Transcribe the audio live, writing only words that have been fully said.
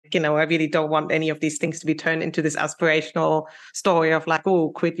I really don't want any of these things to be turned into this aspirational story of like, oh,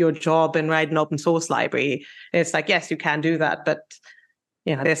 quit your job and write an open source library. It's like, yes, you can do that, but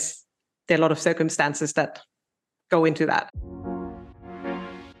there are a lot of circumstances that go into that.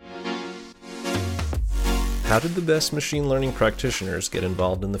 How did the best machine learning practitioners get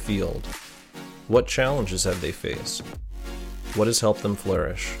involved in the field? What challenges have they faced? What has helped them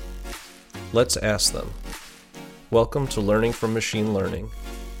flourish? Let's ask them. Welcome to Learning from Machine Learning.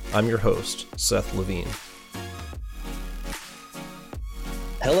 I'm your host, Seth Levine.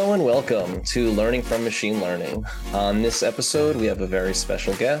 Hello and welcome to Learning from Machine Learning. On this episode, we have a very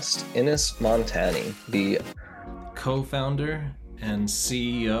special guest, Ines Montani, the co-founder and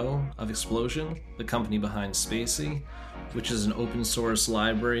CEO of Explosion, the company behind Spacey, which is an open source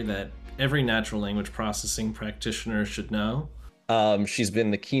library that every natural language processing practitioner should know. She's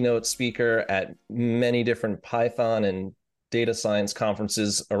been the keynote speaker at many different Python and data science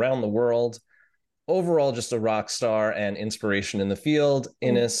conferences around the world. Overall, just a rock star and inspiration in the field.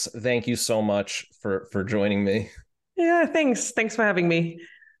 Ines, thank you so much for joining me. Yeah, thanks. Thanks for having me.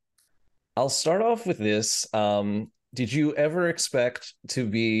 I'll start off with this. Did you ever expect to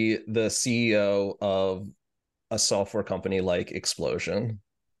be the CEO of a software company like Explosion?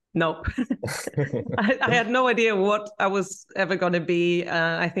 No, I had no idea what I was ever going to be.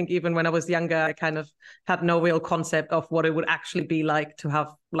 I think even when I was younger, I kind of had no real concept of what it would actually be like to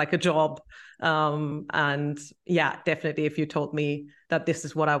have like a job. And yeah, definitely if you told me that this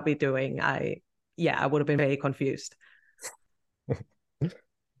is what I'll be doing, I would have been very confused.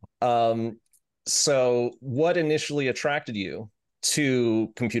 So what initially attracted you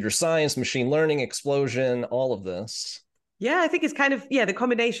to computer science, machine learning, Explosion, all of this? Yeah, I think it's kind of, the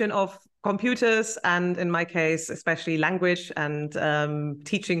combination of computers and in my case, especially language and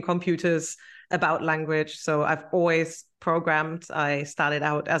teaching computers about language. So I've always programmed. I started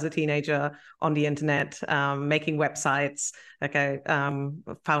out as a teenager on the internet, making websites. Like I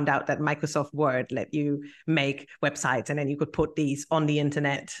found out that Microsoft Word let you make websites and then you could put these on the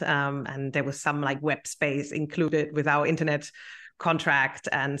internet. And there was some like web space included with our internet contract,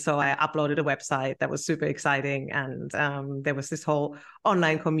 and so I uploaded a website that was super exciting, and there was this whole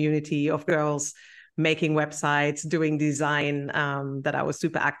online community of girls making websites, doing design that I was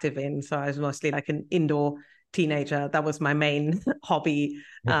super active in. So I was mostly like an indoor teenager. That was my main hobby.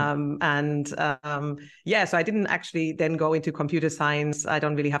 So I didn't actually then go into computer science. I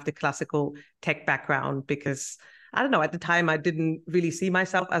don't really have the classical tech background because I don't know, at the time, I didn't really see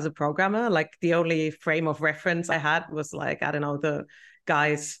myself as a programmer. Like the only frame of reference I had was like, I don't know, the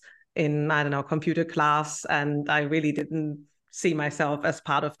guys in, computer class. And I really didn't see myself as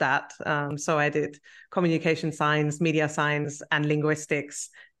part of that. So I did communication science, media science, and linguistics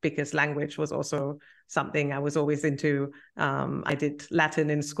because language was also something I was always into. I did Latin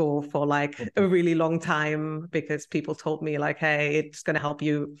in school for like a really long time because people told me like, hey, it's going to help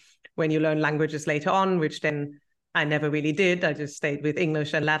you when you learn languages later on, which then I never really did. I just stayed with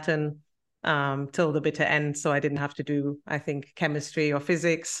English and Latin till the bitter end. So I didn't have to do, I think, chemistry or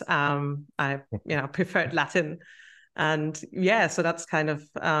physics. I preferred Latin. And so that's kind of,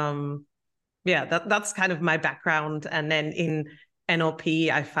 that's kind of my background. And then in NLP,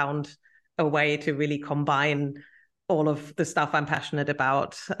 I found a way to really combine all of the stuff I'm passionate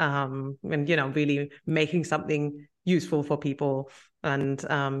about and, really making something useful for people. And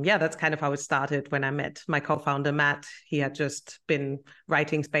that's kind of how it started when I met my co-founder, Matt. He had just been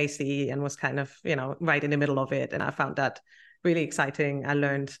writing Spacey and was kind of, right in the middle of it. And I found that really exciting. I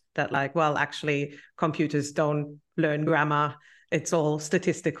learned that actually computers don't learn grammar. It's all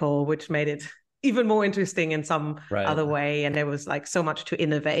statistical, which made it even more interesting in some other way. And there was like so much to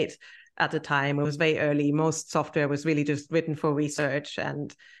innovate at the time. It was very early. Most software was really just written for research.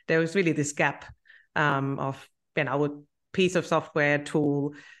 And there was really this gap of, a piece of software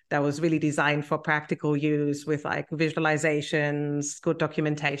tool that was really designed for practical use with like visualizations, good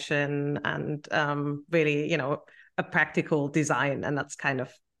documentation, and really, a practical design. And that's kind of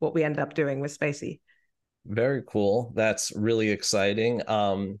what we ended up doing with Spacey. Very cool. That's really exciting.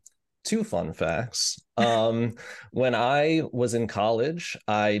 Two fun facts. When I was in college,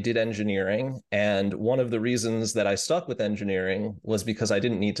 I did engineering. And one of the reasons that I stuck with engineering was because I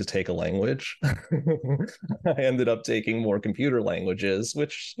didn't need to take a language. I ended up taking more computer languages,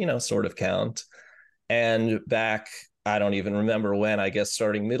 which, sort of count. And back, I don't even remember when, I guess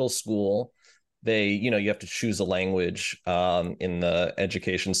starting middle school, you have to choose a language in the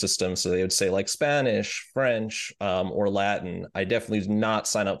education system. So they would say like Spanish, French, or Latin. I definitely did not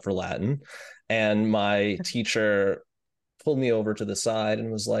sign up for Latin. And my teacher pulled me over to the side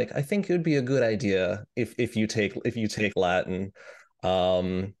and was like, I think it would be a good idea if you take Latin.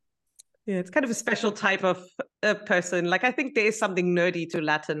 Yeah, it's kind of a special type of person. Like, I think there is something nerdy to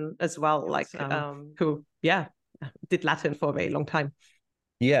Latin as well, like who, yeah, did Latin for a very long time.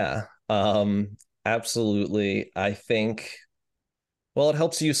 Yeah, absolutely. I think, well, it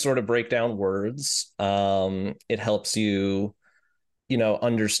helps you sort of break down words. It helps you,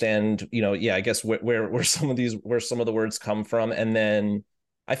 understand, yeah, I guess where some of the words come from. And then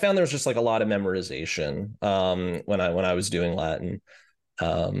I found there was just like a lot of memorization when I was doing Latin.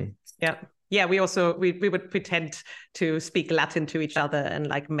 Yeah. Yeah, we would pretend to speak Latin to each other and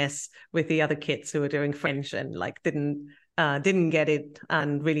like mess with the other kids who were doing French and like didn't get it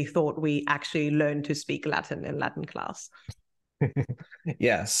and really thought we actually learned to speak Latin in Latin class.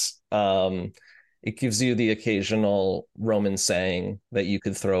 Yes. It gives you the occasional Roman saying that you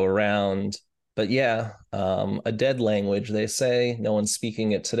could throw around. But yeah, a dead language, they say. No one's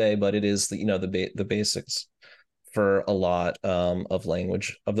speaking it today, but it is the basics for a lot of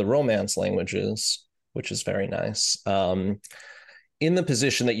language, of the Romance languages, which is very nice. In the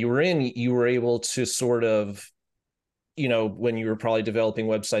position that you were in, you were able to sort of, when you were probably developing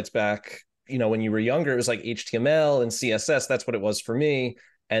websites back, when you were younger, it was like HTML and CSS. That's what it was for me.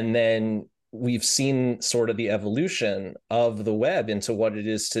 And then we've seen sort of the evolution of the web into what it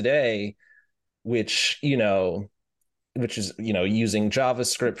is today, which, is, using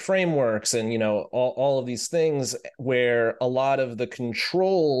JavaScript frameworks and, all of these things where a lot of the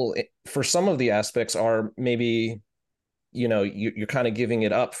control for some of the aspects are maybe, you're kind of giving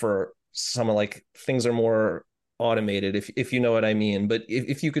it up for some, like things are more automated, if you know what I mean. But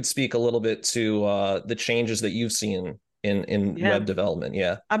if you could speak a little bit to the changes that you've seen in Yeah. web development.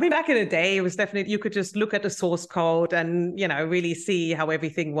 Yeah. I mean, back in the day, it was definitely, you could just look at the source code and, really see how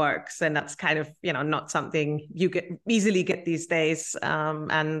everything works. And that's kind of, not something you easily get these days.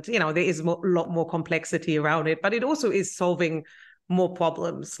 And, there is a lot more complexity around it, but it also is solving more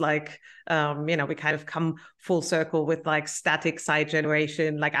problems. Like, we kind of come full circle with like static site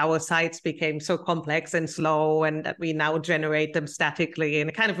generation. Like our sites became so complex and slow and that we now generate them statically.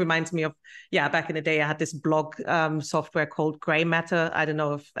 And it kind of reminds me of, back in the day, I had this blog software called Gray Matter. I don't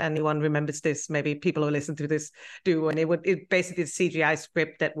know if anyone remembers this. Maybe people who listen to this do. And it basically a CGI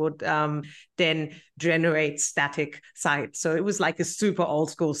script that would then generate static sites. So it was like a super old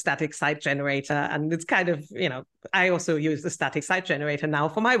school static site generator. And it's kind of, I also use the static site generator now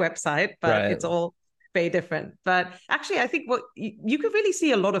for my website, but Right. it's all very different. But actually, I think what you could really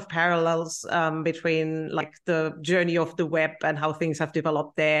see a lot of parallels between like the journey of the web and how things have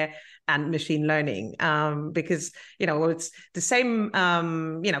developed there and machine learning, because it's the same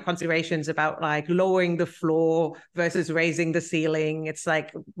considerations about like lowering the floor versus raising the ceiling. It's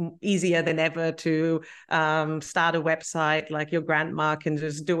like easier than ever to start a website. Like your grandma can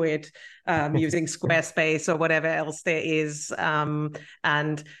just do it using Squarespace or whatever else there is,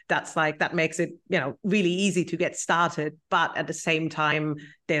 and that makes it really easy to get started. But at the same time,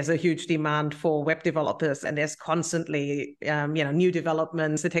 there's a huge demand for web developers, and there's constantly new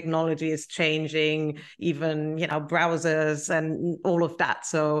developments. The technology is changing, even browsers and all of that.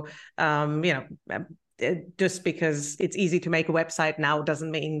 So just because it's easy to make a website now doesn't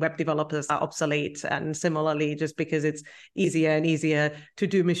mean web developers are obsolete. And similarly, just because it's easier and easier to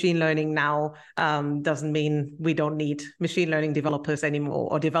do machine learning now doesn't mean we don't need machine learning developers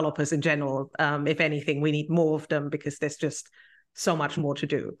anymore, or developers in general. If anything, we need more of them because there's just so much more to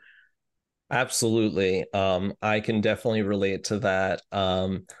do. Absolutely. I can definitely relate to that.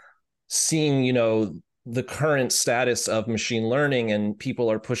 Seeing, the current status of machine learning, and people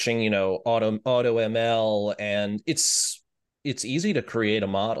are pushing, auto ML, and it's easy to create a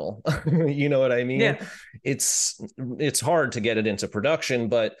model. You know what I mean? Yeah. It's hard to get it into production,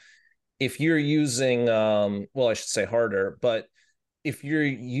 but if you're using, well, I should say harder, but if you're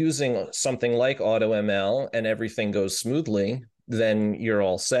using something like auto ML and everything goes smoothly, then you're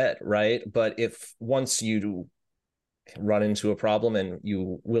all set, right? But if once you run into a problem, and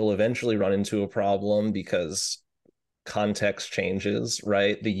you will eventually run into a problem because context changes,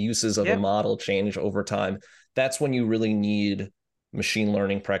 right? The uses of a model change over time. That's when you really need machine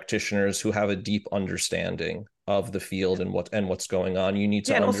learning practitioners who have a deep understanding of the field and what's going on. You need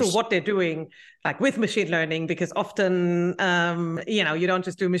to and also what they're doing, like with machine learning, because often you don't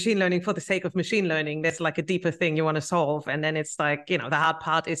just do machine learning for the sake of machine learning. There's like a deeper thing you want to solve, and then it's like the hard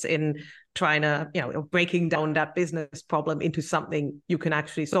part is in trying to breaking down that business problem into something you can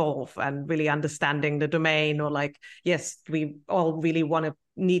actually solve, and really understanding the domain. Or like, yes, we all really want to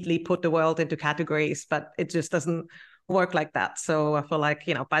neatly put the world into categories, but it just doesn't work like that. So I feel like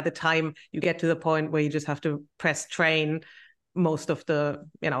by the time you get to the point where you just have to press train, most of the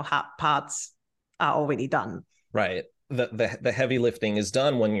hard parts are already done. Right. the heavy lifting is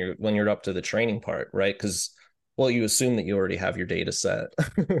done when you're up to the training part, right? Because well, you assume that you already have your data set.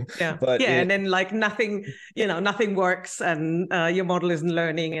 Yeah. But Yeah. And then like nothing works, and your model isn't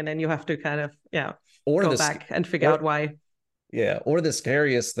learning. And then you have to kind of, or go the back and figure or out why. yeah, or the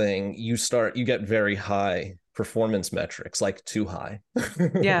scariest thing, you get very high performance metrics, like too high.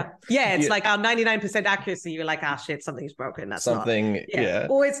 Yeah. Yeah. It's Yeah, like our 99% accuracy. You're like, shit, something's broken. That's not. something, Yeah. yeah.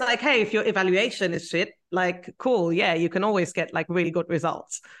 Or it's like, hey, if your evaluation is shit, like, cool. Yeah. You can always get like really good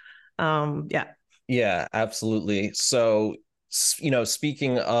results. Yeah. Yeah, absolutely. So,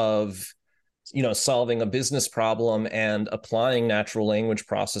 speaking of, solving a business problem and applying natural language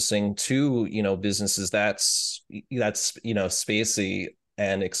processing to, businesses, that's spacey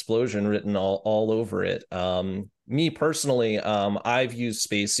and explosion written all over it. Me personally, I've used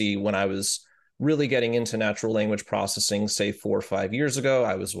spacey when I was really getting into natural language processing, say 4 or 5 years ago.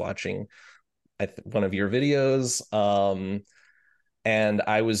 I was watching one of your videos. And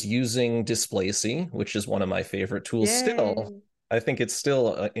I was using Displacy, which is one of my favorite tools still. Yay. I think it's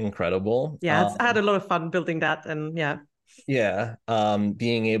still incredible. Yeah. I had a lot of fun building that. And yeah. Yeah,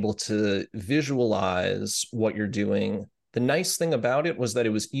 being able to visualize what you're doing. The nice thing about it was that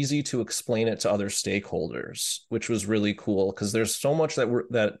it was easy to explain it to other stakeholders, which was really cool because there's so much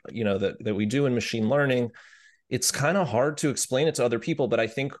that we do in machine learning. It's kind of hard to explain it to other people, but I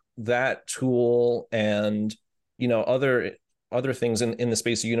think that tool and other things in the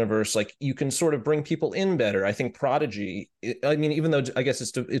space universe, like you can sort of bring people in better. I think Prodigy, I mean, even though I guess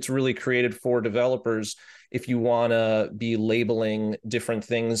it's really created for developers, if you want to be labeling different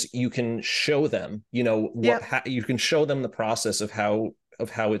things, you can show them, you can show them the process of how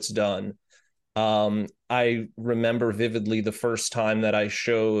it's done. I remember vividly the first time that I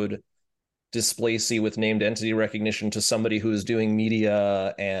showed Displacy with named entity recognition to somebody who is doing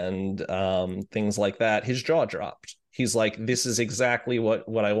media and things like that. His jaw dropped. He's like, this is exactly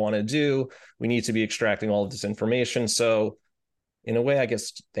what I want to do. We need to be extracting all of this information. So in a way, I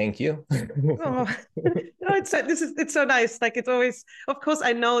guess, thank you. Oh, it's so nice. Like it's always, of course,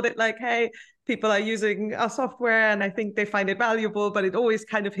 I know that like, hey, people are using our software and I think they find it valuable, but it always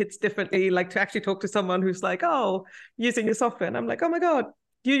kind of hits differently. Like to actually talk to someone who's like, oh, using your software, and I'm like, oh my God,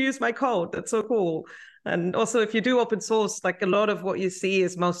 you use my code. That's so cool. And also, if you do open source, like a lot of what you see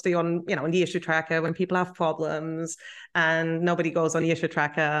is mostly on, on the issue tracker when people have problems, and nobody goes on the issue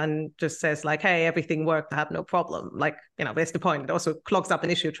tracker and just says like, hey, everything worked, I have no problem. Like, that's the point. It also clogs up an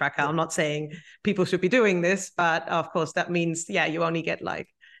issue tracker. I'm not saying people should be doing this, but of course that means, you only get like,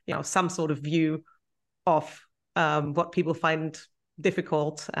 some sort of view of what people find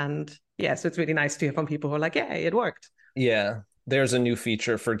difficult. And yeah, so it's really nice to hear from people who are like, yeah, it worked. Yeah. There's a new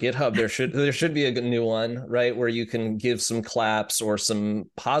feature for GitHub. There should be a new one, right? Where you can give some claps or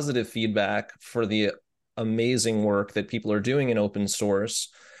some positive feedback for the amazing work that people are doing in open source.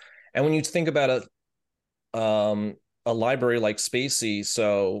 And when you think about a library like Spacey,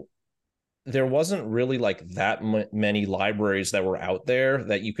 so there wasn't really like that many libraries that were out there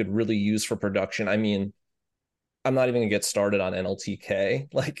that you could really use for production. I mean, I'm not even gonna get started on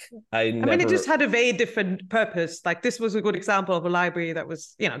NLTK. Like I mean, it just had a very different purpose. Like this was a good example of a library that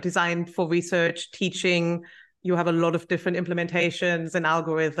was, designed for research, teaching. You have a lot of different implementations and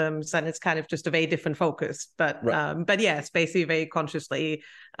algorithms, and it's kind of just a very different focus. But right. yeah, Spacey very consciously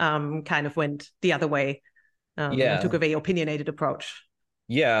kind of went the other way and took a very opinionated approach.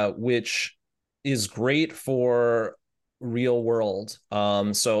 Yeah, which is great for real world.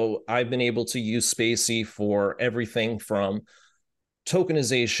 So I've been able to use Spacey for everything from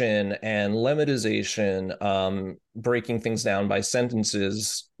tokenization and lemmatization, breaking things down by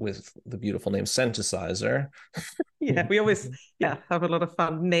sentences with the beautiful name Synthesizer. Yeah, we always have a lot of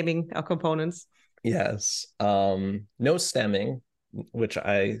fun naming our components. Yes. No stemming, which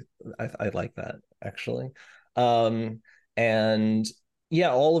I like that actually. And yeah,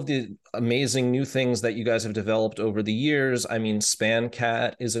 all of the amazing new things that you guys have developed over the years. I mean,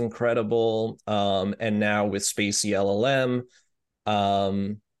 SpanCat is incredible. And now with Spacey LLM,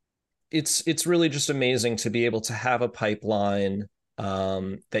 it's really just amazing to be able to have a pipeline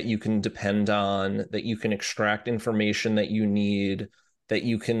that you can depend on, that you can extract information that you need, that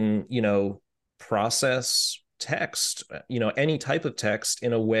you can, process text, any type of text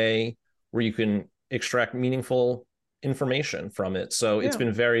in a way where you can extract meaningful information from it. So it's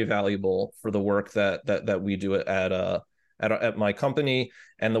been very valuable for the work that we do at my company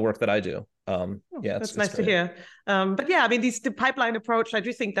and the work that I do. Yeah, That's it's nice to great. hear. But yeah, I mean, the pipeline approach, I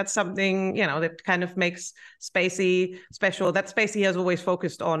do think that's something, that kind of makes Spacey special, that Spacey has always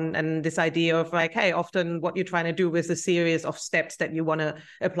focused on. And this idea of like, hey, often what you're trying to do is a series of steps that you want to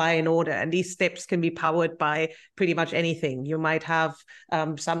apply in order. And these steps can be powered by pretty much anything. You might have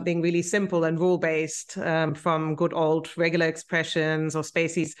something really simple and rule-based from good old regular expressions, or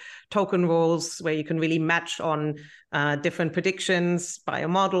Spacey's token rules, where you can really match on different predictions by a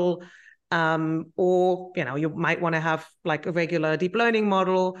model. Or, you might want to have like a regular deep learning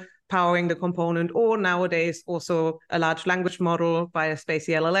model powering the component, or nowadays also a large language model by a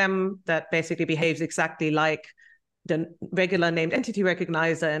Spacey LLM that basically behaves exactly like the regular named entity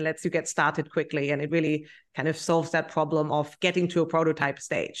recognizer and lets you get started quickly. And it really kind of solves that problem of getting to a prototype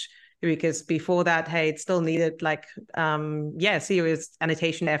stage. Because before that, hey, it still needed like, serious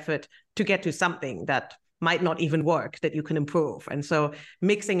annotation effort to get to something that might not even work, that you can improve. And so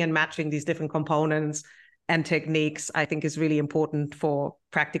mixing and matching these different components and techniques, I think, is really important for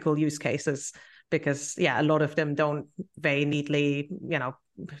practical use cases, because a lot of them don't very neatly,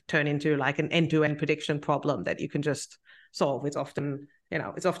 turn into like an end-to-end prediction problem that you can just solve. It's often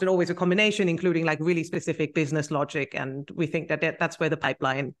always a combination, including like really specific business logic. And we think that that's where the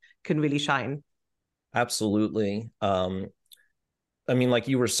pipeline can really shine. Absolutely. I mean, like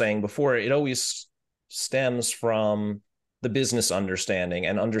you were saying before, it always stems from the business understanding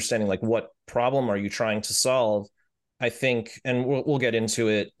and understanding like what problem are you trying to solve. I think, and we'll get into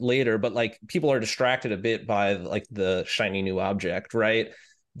it later, but like people are distracted a bit by like the shiny new object, right?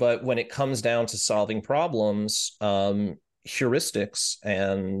 But when it comes down to solving problems, heuristics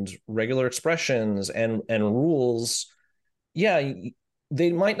and regular expressions and rules, yeah,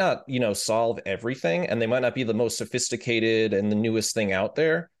 they might not, solve everything, and they might not be the most sophisticated and the newest thing out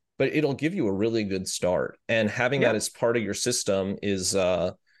there, but it'll give you a really good start. And having that as part of your system is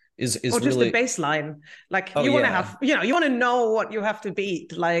or just really the baseline. Like oh you want to yeah have, you want to know what you have to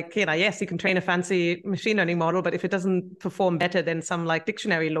beat. Like, yes, you can train a fancy machine learning model, but if it doesn't perform better than some like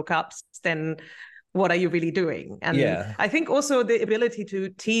dictionary lookups, then what are you really doing? And yeah I think also the ability to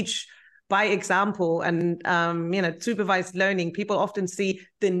teach by example and supervised learning, people often see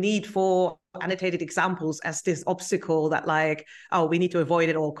the need for annotated examples as this obstacle that like, oh, we need to avoid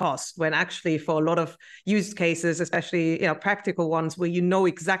at all costs, when actually for a lot of use cases, especially practical ones where you know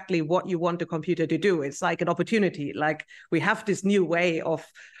exactly what you want the computer to do, it's like an opportunity. Like we have this new way of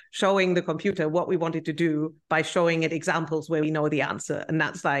showing the computer what we want it to do by showing it examples where we know the answer. And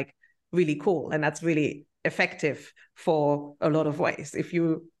that's like really cool, and that's really effective for a lot of ways. If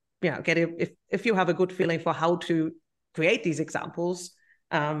you get it, if you have a good feeling for how to create these examples,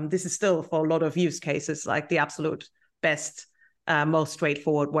 this is still for a lot of use cases like the absolute best, most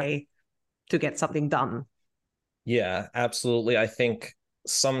straightforward way to get something done. Yeah, absolutely. I think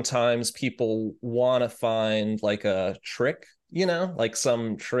sometimes people want to find like a trick, like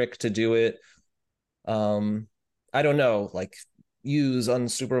some trick to do it. I don't know, like use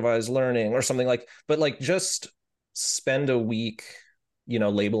unsupervised learning or something, like, but like just spend a week,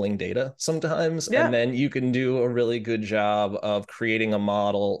 labeling data sometimes, and then you can do a really good job of creating a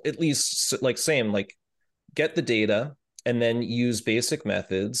model, at least like same, like get the data and then use basic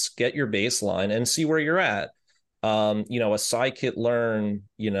methods, get your baseline and see where you're at. A scikit-learn,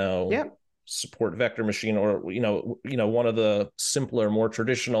 support vector machine, or one of the simpler, more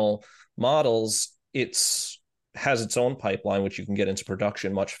traditional models, has its own pipeline, which you can get into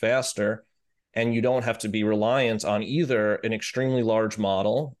production much faster. And you don't have to be reliant on either an extremely large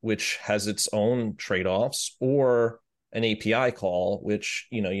model, which has its own trade-offs, or an API call, which,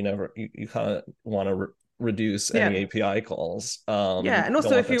 you kind of want to reduce any API calls. And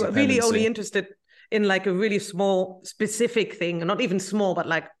also if you're really only interested in like a really small specific thing, not even small, but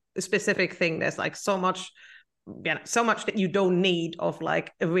like a specific thing, there's like so much that you don't need of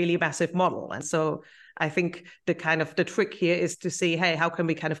like a really massive model. And so I think the trick here is to see, hey, how can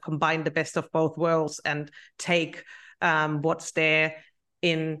we kind of combine the best of both worlds and take what's there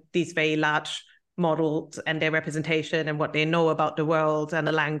in these very large models and their representation and what they know about the world and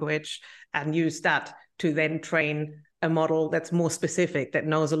the language, and use that to then train a model that's more specific, that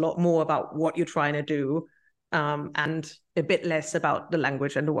knows a lot more about what you're trying to do, and a bit less about the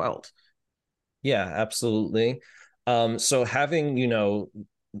language and the world. Yeah, absolutely. So having,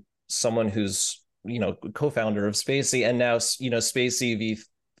 someone who's, co-founder of Spacey, and now, Spacey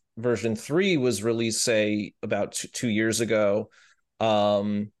version 3 was released, say, about 2 years ago.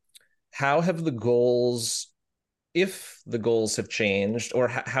 How have the goals, if the goals have changed, or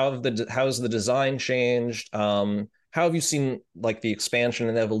how has the design changed? How have you seen like the expansion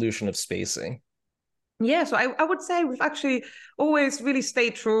and evolution of Spacey? Yeah, so I would say we've actually always really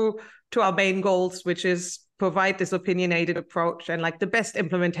stayed true to our main goals, which is provide this opinionated approach and like the best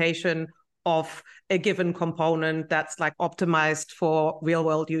implementation of a given component that's like optimized for real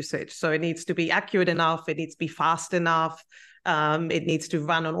world usage. So it needs to be accurate enough, it needs to be fast enough, it needs to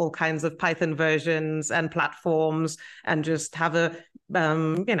run on all kinds of Python versions and platforms, and just have a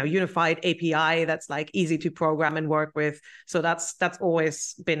unified API that's like easy to program and work with. So that's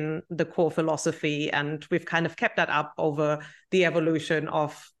always been the core philosophy, and we've kind of kept that up over the evolution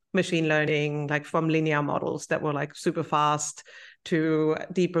of machine learning, like from linear models that were like super fast to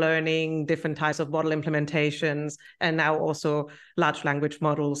deep learning, different types of model implementations, and now also large language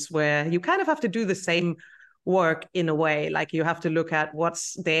models, where you kind of have to do the same work in a way. Like you have to look at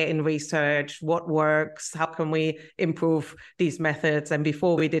what's there in research, what works, how can we improve these methods. And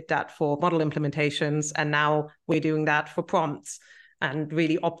before we did that for model implementations, and now we're doing that for prompts, and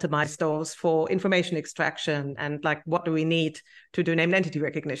really optimize those for information extraction, and like what do we need to do named entity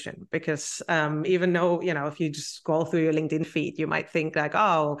recognition. Because even though, if you just scroll through your LinkedIn feed, you might think like,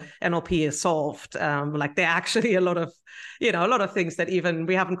 oh, NLP is solved. Like there are actually a lot of things that even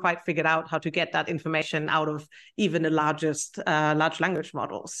we haven't quite figured out how to get that information out of even the largest large language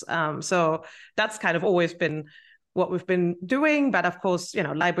models. So that's kind of always been what we've been doing. But of course,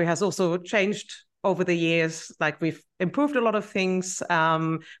 library has also changed over the years. Like we've improved a lot of things.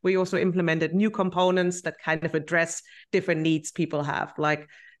 We also implemented new components that kind of address different needs people have. Like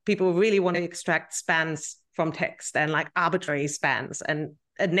people really want to extract spans from text, and like arbitrary spans, and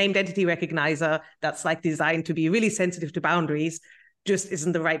a named entity recognizer that's like designed to be really sensitive to boundaries just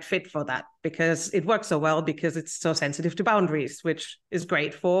isn't the right fit for that, because it works so well because it's so sensitive to boundaries, which is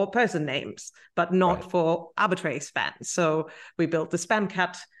great for person names, but not for arbitrary spans. So we built the span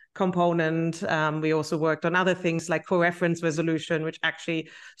cat component. We also worked on other things like co-reference resolution, which actually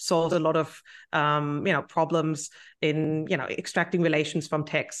solves a lot of problems in extracting relations from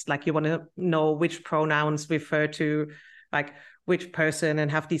text. Like you want to know which pronouns refer to like which person, and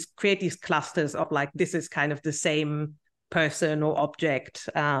create these clusters of like, this is kind of the same person or object.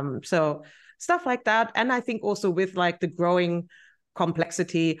 So stuff like that. And I think also with like the growing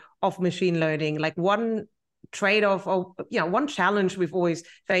complexity of machine learning, like one trade-off, or one challenge we've always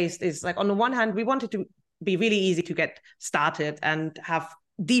faced is like, on the one hand, we wanted to be really easy to get started and have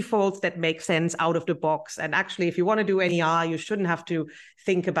defaults that make sense out of the box. And actually, if you want to do NER, you shouldn't have to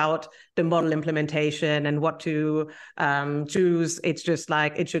think about the model implementation and what to choose. It's just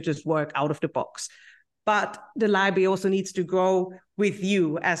like, it should just work out of the box. But the library also needs to grow with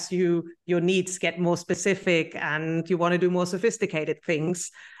you as your needs get more specific and you want to do more sophisticated things.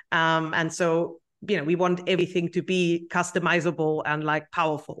 And so, we want everything to be customizable and like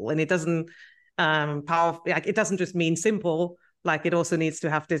powerful. And it doesn't it doesn't just mean simple. Like it also needs to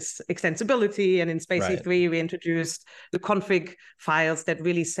have this extensibility. And in Spacey 3, we introduced the config files that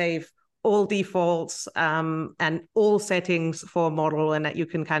really save all defaults and all settings for a model, and that you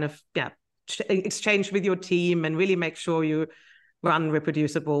can kind of exchange with your team and really make sure you run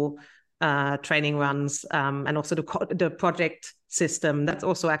reproducible training runs, and also the project system. That's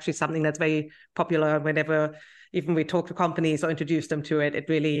also actually something that's very popular. Whenever even we talk to companies or introduce them to it, it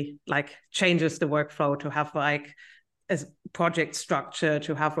really like changes the workflow to have like a project structure,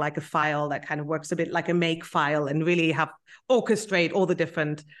 to have like a file that kind of works a bit like a make file, and really orchestrate all the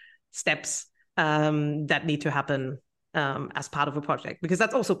different steps that need to happen as part of a project, because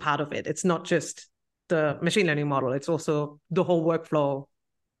that's also part of it. It's not just the machine learning model, it's also the whole workflow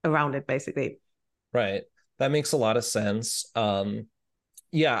around it, basically. Right. That makes a lot of sense. When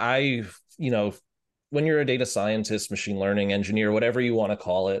you're a data scientist, machine learning engineer, whatever you want to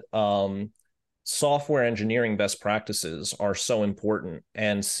call it, software engineering best practices are so important.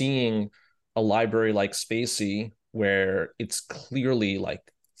 And seeing a library like Spacey, where it's clearly like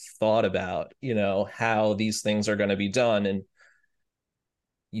thought about, how these things are going to be done, and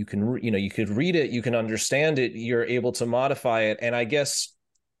you could read it, you can understand it, you're able to modify it. And I guess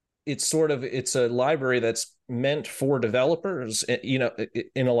it's a library that's meant for developers, in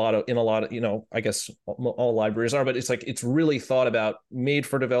a lot of, I guess all libraries are, but it's really thought about, made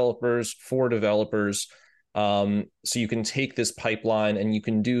for developers, so you can take this pipeline and you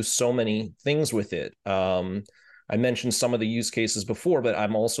can do so many things with it. I mentioned some of the use cases before, but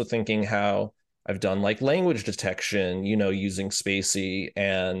I'm also thinking how I've done like language detection, using Spacey,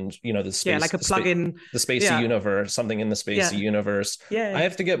 and the space, like a plugin, the Spacey universe, something in the Spacey universe. I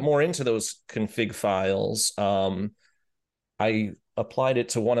have to get more into those config files. I applied it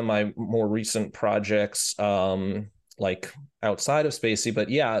to one of my more recent projects, like outside of Spacey, but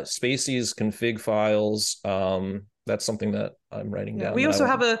Spacey's config files That's something that I'm writing Yeah, down. we That I also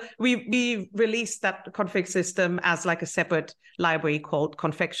want. have we released that config system as like a separate library called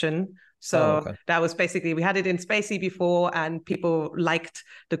Confection. Oh, So okay. that was basically, we had it in Spacey before and people liked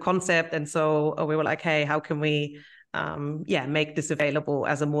the concept. And so we were like, hey, how can we make this available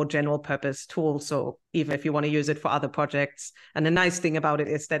as a more general purpose tool? So even if you want to use it for other projects. And the nice thing about it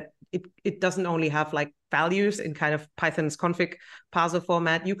is that it doesn't only have like values in kind of Python's config parser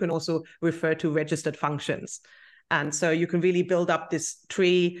format, you can also refer to registered functions. And so you can really build up this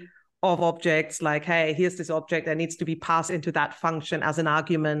tree of objects like, hey, here's this object that needs to be passed into that function as an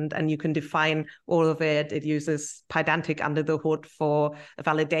argument, and you can define all of it. It uses Pydantic under the hood for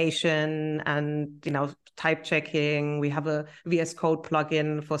validation and, type checking. We have a VS Code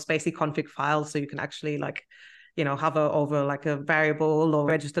plugin for Spacey config files, so you can actually hover over like a variable or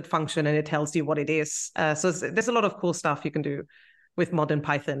registered function and it tells you what it is. So there's a lot of cool stuff you can do with modern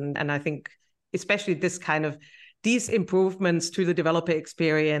Python. And I think especially these improvements to the developer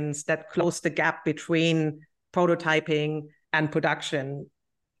experience that close the gap between prototyping and production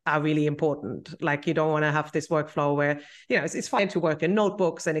are really important. Like, you don't want to have this workflow where, it's fine to work in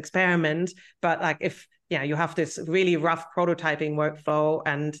notebooks and experiment, but like if, you have this really rough prototyping workflow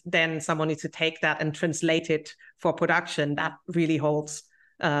and then someone needs to take that and translate it for production, that really holds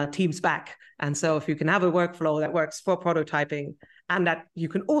teams back. And so if you can have a workflow that works for prototyping and that you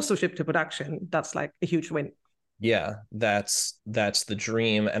can also ship to production, that's like a huge win. Yeah, that's the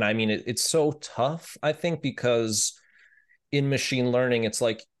dream. And I mean, it's so tough, I think, because in machine learning, it's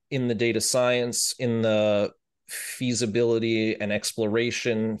like in the data science, in the feasibility and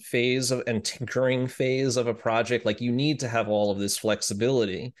exploration phase of and tinkering phase of a project, like you need to have all of this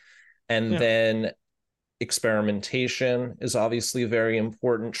flexibility. And then experimentation is obviously very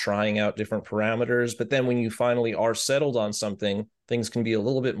important, trying out different parameters. But then when you finally are settled on something, things can be a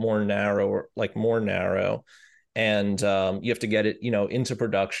little bit more narrow, and you have to get it, into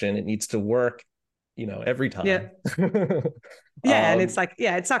production. It needs to work, every time. Yeah, and it's like,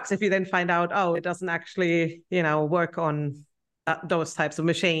 it sucks if you then find out, oh, it doesn't actually, work on those types of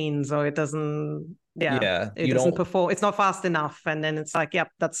machines, or it doesn't, it doesn't perform, it's not fast enough. And then it's like,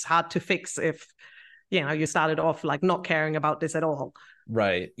 that's hard to fix if, you started off like not caring about this at all.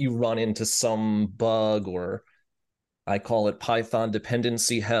 Right. You run into some bug, or I call it Python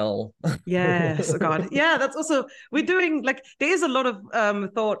dependency hell. Yes, oh God. Yeah, that's also, we're doing like, there is a lot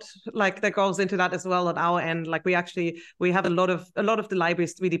of thought like that goes into that as well at our end. Like we have a lot of the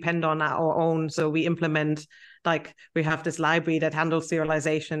libraries we depend on our own. So we implement, like we have this library that handles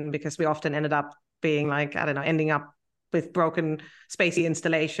serialization because we often ended up being like, I don't know, ending up with broken Spacey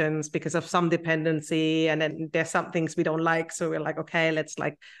installations because of some dependency. And then there's some things we don't like. So we're like, okay, let's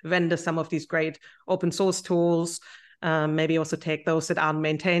like vendor some of these great open source tools. Maybe also take those that aren't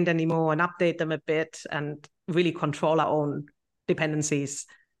maintained anymore and update them a bit and really control our own dependencies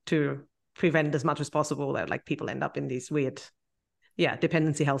to prevent as much as possible that like people end up in these weird,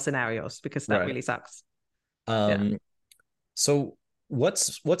 dependency hell scenarios, because that really sucks. So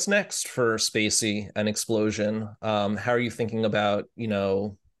what's next for Spacey and Explosion? How are you thinking about,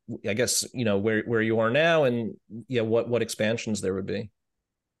 I guess, where you are now, and what expansions there would be?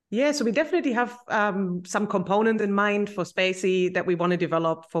 Yeah, so we definitely have some component in mind for Spacey that we want to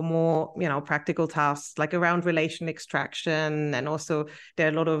develop for more, practical tasks, like around relation extraction. And also there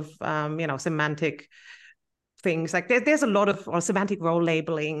are a lot of, semantic things. Like there's a lot of, or semantic role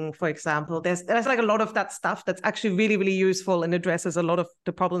labeling, for example. There's like a lot of that stuff that's actually really, really useful and addresses a lot of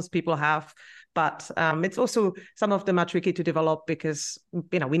the problems people have. But it's also, some of them are tricky to develop because,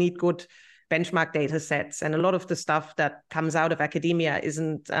 we need good benchmark data sets, and a lot of the stuff that comes out of academia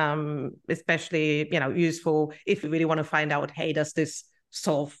isn't especially useful if you really want to find out, hey, does this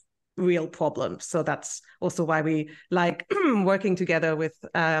solve real problems? So that's also why we like working together with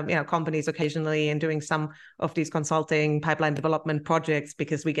companies occasionally and doing some of these consulting pipeline development projects,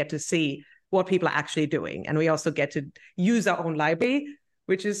 because we get to see what people are actually doing, and we also get to use our own library,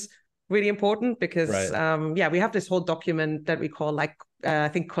 which is really important because we have this whole document that we call like I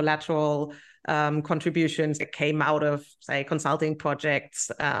think collateral contributions that came out of, say, consulting projects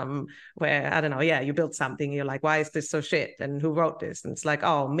where, I don't know, you build something, you're like, why is this so shit? And who wrote this? And it's like,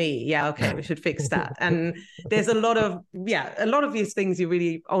 oh, me. Yeah, okay, we should fix that. And there's a lot of these things you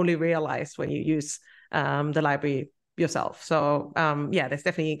really only realize when you use the library yourself. So there's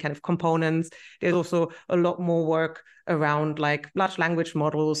definitely kind of components. There's also a lot more work around like large language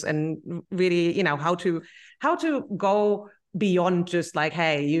models and really, how to go beyond just like,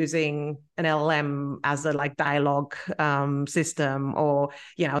 hey, using an LLM as a like dialogue system, or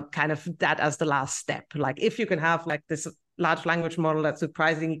kind of that as the last step. Like if you can have like this large language model that's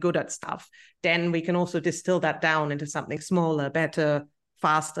surprisingly good at stuff, then we can also distill that down into something smaller, better,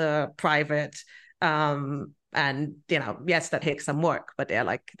 faster, private. And, you know, yes, that takes some work, but there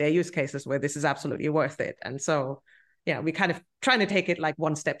are use cases where this is absolutely worth it. And so, yeah, we kind of trying to take it like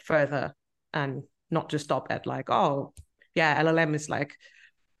one step further and not just stop at like, oh, yeah, LLM is like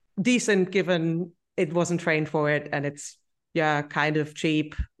decent given it wasn't trained for it and it's, yeah, kind of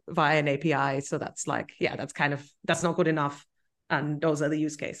cheap via an API. So that's like, yeah, that's not good enough. And those are the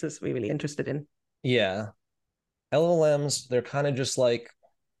use cases we're really interested in. Yeah. LLMs, they're kind of just like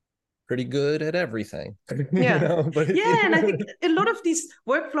pretty good at everything. Yeah. But Yeah. And I think a lot of these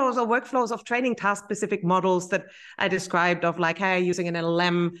workflows of training task-specific models that I described of like, hey, using an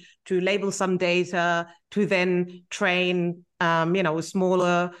LLM to label some data to then train a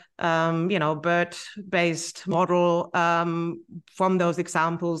smaller BERT-based model from those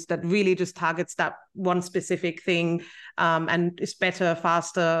examples that really just targets that one specific thing and is better,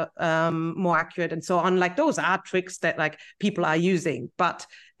 faster, more accurate, and so on. Like those are tricks that like people are using, but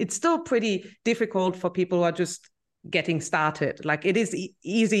it's still pretty difficult for people who are just getting started. Like it is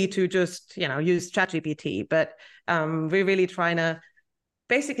easy to just, use ChatGPT, but we're really trying to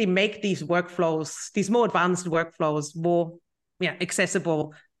basically make these workflows, these more advanced workflows, more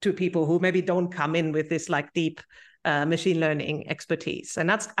accessible to people who maybe don't come in with this like deep machine learning expertise. And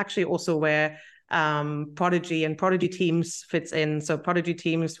that's actually also where Prodigy and Prodigy Teams fits in. So Prodigy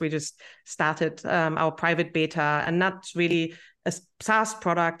Teams, we just started our private beta, and that's really a SaaS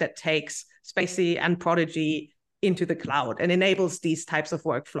product that takes Spacey and Prodigy into the cloud and enables these types of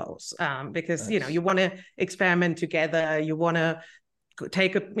workflows because nice. You want to experiment together, you want to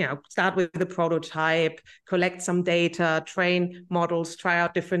start with the prototype, collect some data, train models, try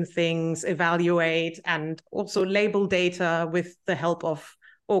out different things, evaluate, and also label data with the help of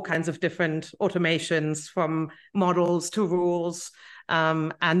all kinds of different automations from models to rules,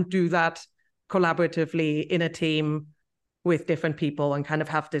 and do that collaboratively in a team with different people and kind of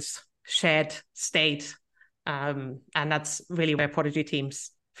have this shared state. And that's really where Prodigy Teams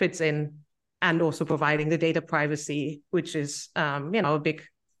fits in, and also providing the data privacy, which is, a big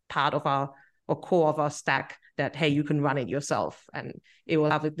part of our or core of our stack that, hey, you can run it yourself and it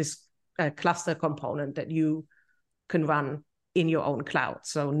will have this cluster component that you can run in your own cloud.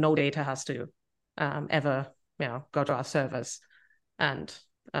 So no data has to ever, go to our servers. And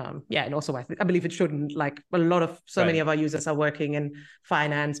and also I believe it shouldn't, like many of our users are working in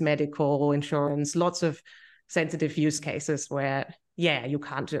finance, medical, insurance, lots of sensitive use cases where, you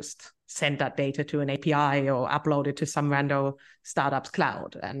can't just send that data to an API or upload it to some random startup's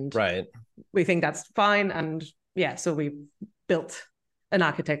cloud. And we think that's fine. And so we built an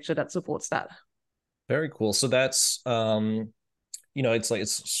architecture that supports that. Very cool. So that's,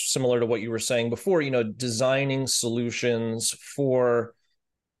 it's similar to what you were saying before, designing solutions for,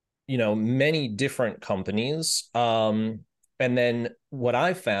 many different companies. And then what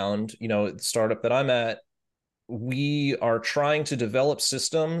I found, the startup that I'm at, we are trying to develop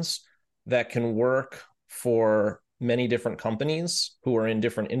systems that can work for many different companies who are in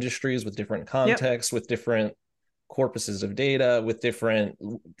different industries with different contexts, with different corpuses of data, with different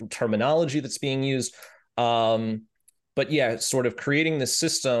terminology that's being used. But sort of creating this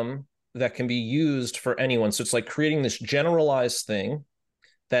system that can be used for anyone. So it's like creating this generalized thing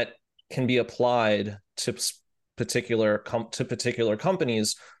that can be applied to particular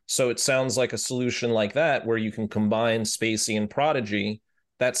companies. So it sounds like a solution like that where you can combine Spacey and Prodigy.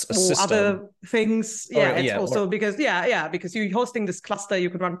 That's a system. Other things, because you're hosting this cluster, you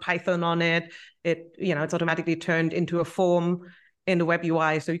can run Python on it. It's automatically turned into a form in the web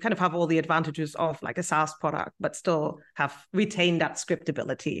UI. So you kind of have all the advantages of like a SaaS product, but still have retained that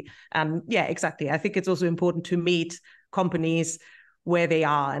scriptability. And exactly. I think it's also important to meet companies where they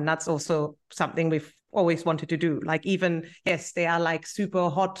are. And that's also something we've always wanted to do. Like even, yes, they are like super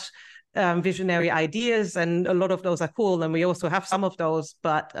hot visionary ideas, and a lot of those are cool. And we also have some of those,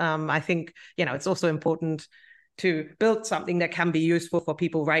 but I think, it's also important to build something that can be useful for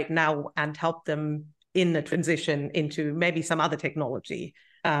people right now and help them in the transition into maybe some other technology,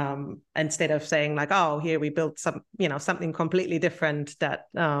 instead of saying like, oh, here we built something completely different that,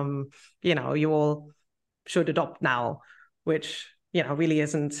 you all should adopt now, which, really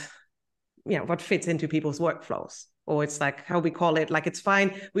isn't, what fits into people's workflows. Or it's like how we call it, like it's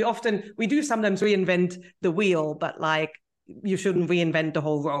fine. We do sometimes reinvent the wheel, but like you shouldn't reinvent the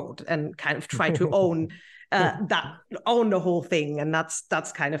whole road and kind of try to own the whole thing. And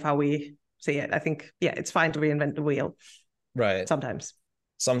that's kind of how we see it. I think, it's fine to reinvent the wheel. Right. Sometimes.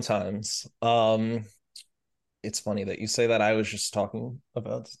 It's funny that you say that. I was just talking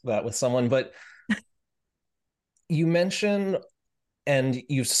about that with someone, but you mentioned and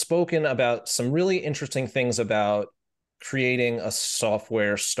you've spoken about some really interesting things about creating a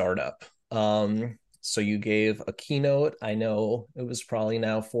software startup. So you gave a keynote. I know it was probably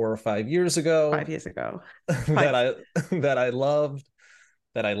now 4 or 5 years ago 5 years ago. that Five. I loved.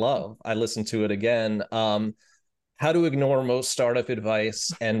 That I love. I listened to it again. How to ignore most startup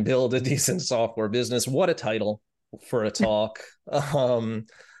advice and build a decent software business. What a title for a talk. Um,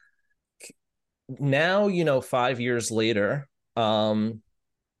 Now, 5 years later,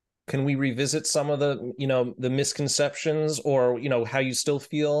 can we revisit some of the misconceptions, or how you still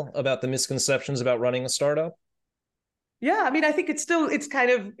feel about the misconceptions about running a startup? Yeah, I mean, I think it's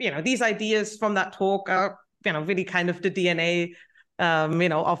kind of, these ideas from that talk are, really kind of the DNA,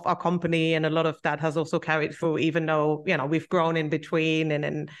 of our company. And a lot of that has also carried through, even though, we've grown in between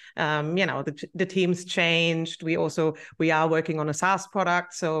and the team's changed. We are working on a SaaS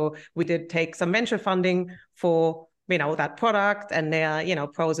product. So we did take some venture funding for, that product, and there are,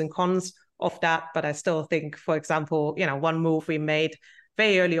 pros and cons of that. But I still think, for example, one move we made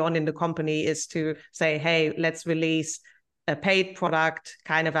very early on in the company is to say, hey, let's release a paid product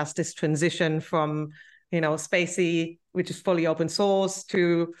kind of as this transition from, Spacey, which is fully open source,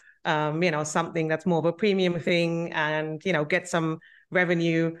 to, something that's more of a premium thing, and, get some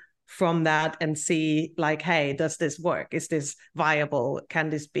revenue from that and see like, hey, does this work? Is this viable? Can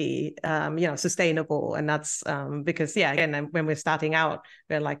this be, sustainable? And that's because, yeah, again, when we're starting out,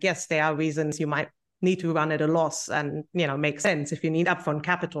 we're like, yes, there are reasons you might need to run at a loss and, make sense if you need upfront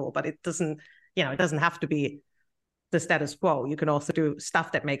capital, but it doesn't have to be the status quo. You can also do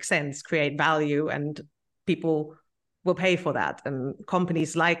stuff that makes sense, create value, and people will pay for that. And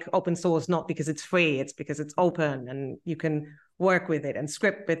companies like open source, not because it's free, it's because it's open and you can work with it and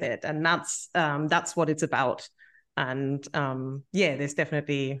script with it. And that's what it's about. And there are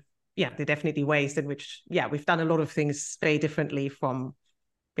definitely ways in which, we've done a lot of things very differently from,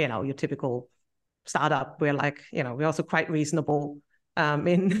 your typical startup. We're like, we're also quite reasonable. We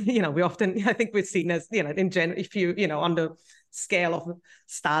often, I think we're seen as, in general, if you, on the scale of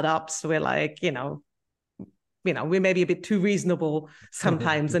startups, we're like, we may be a bit too reasonable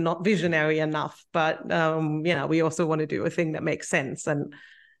sometimes and not visionary enough. But, we also want to do a thing that makes sense. And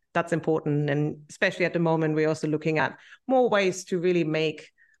that's important. And especially at the moment, we're also looking at more ways to really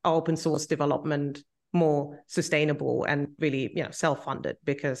make our open source development more sustainable and really, self-funded,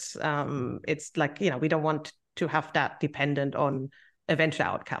 because it's like, we don't want to have that dependent on a venture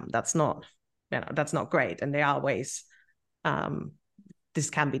outcome. That's not great. And there are ways this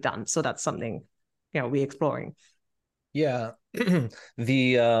can be done. So that's something, we're exploring. Yeah.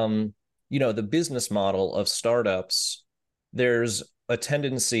 The business model of startups, there's a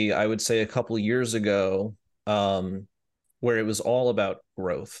tendency, I would say a couple of years ago, where it was all about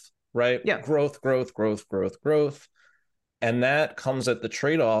growth, right? Yeah. Growth, growth, growth, growth, growth. And that comes at the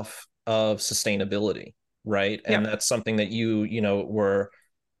trade-off of sustainability, right? And that's something that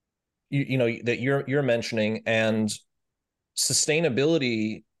that you're mentioning. And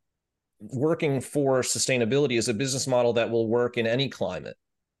sustainability, working for sustainability, is a business model that will work in any climate,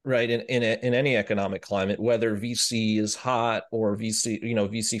 right? In any economic climate, whether VC is hot or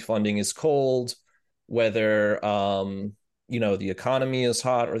VC funding is cold, whether the economy is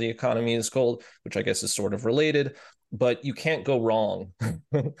hot or the economy is cold, which I guess is sort of related, but you can't go wrong.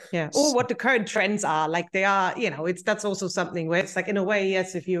 Yeah. Or what the current trends are. Like they are, that's also something where it's like, in a way,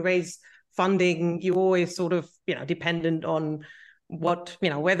 yes, if you raise funding, you always sort of, dependent on what,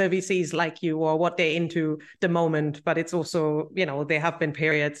 whether VCs like you or what they're into the moment. But it's also, there have been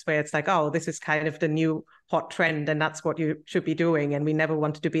periods where it's like, oh, this is kind of the new hot trend and that's what you should be doing. And we never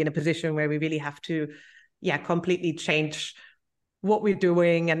wanted to be in a position where we really have to, completely change what we're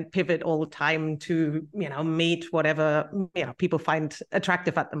doing and pivot all the time to, meet whatever, people find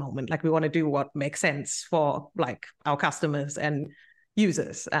attractive at the moment. Like we want to do what makes sense for like our customers and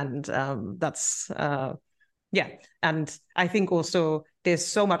users. And that's, And I think also there's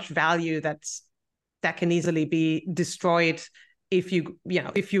so much value that can easily be destroyed if you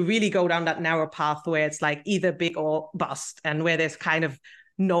really go down that narrow path where it's like either big or bust, and where there's kind of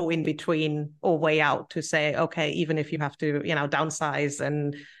no in between or way out to say, okay, even if you have to, downsize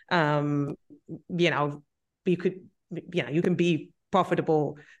and, you can be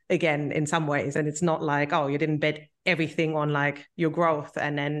profitable again in some ways. And it's not like, oh, you didn't bet everything on like your growth.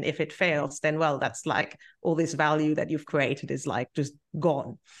 And then if it fails, then, well, that's like all this value that you've created is like just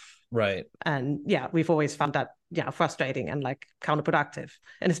gone. Right. And we've always found that, frustrating and like counterproductive.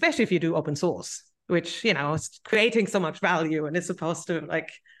 And especially if you do open source, which, is creating so much value and it's supposed to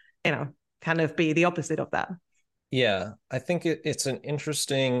like, kind of be the opposite of that. Yeah, I think it's an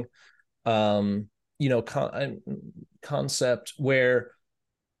interesting, concept where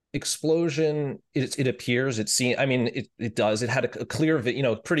explosion, it appears, it seems, I mean, it does, it had a clear,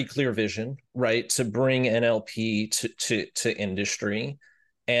 pretty clear vision, right, to bring NLP to industry,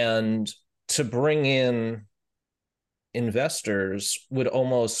 and to bring in investors would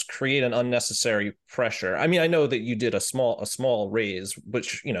almost create an unnecessary pressure. I mean, I know that you did a small raise,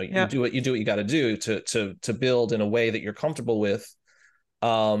 which, you do what you got to do to build in a way that you're comfortable with.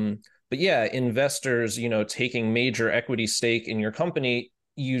 But yeah, investors, taking major equity stake in your company,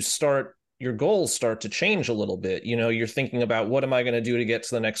 your goals start to change a little bit. You're thinking about, what am I going to do to get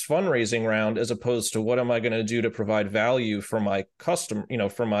to the next fundraising round, as opposed to what am I going to do to provide value for my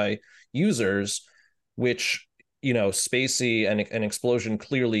for my users, which, Spacey and Explosion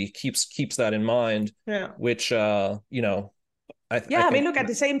clearly keeps that in mind. Yeah. Which, I mean, look, at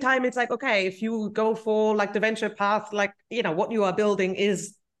the same time, it's like, okay, if you go for like the venture path, like, what you are building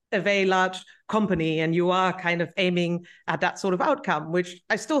is a very large company, and you are kind of aiming at that sort of outcome, which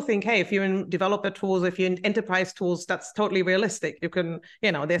I still think, hey, if you're in developer tools, if you're in enterprise tools, that's totally realistic. You can,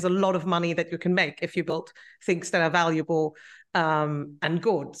 there's a lot of money that you can make if you build things that are valuable and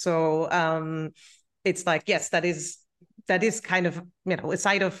good. So it's like, yes, that is kind of, a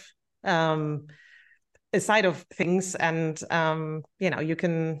side of things. And you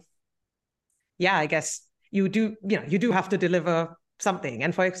can, I guess you do have to deliver something.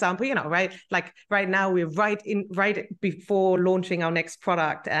 And for example, right, like right now we're right before launching our next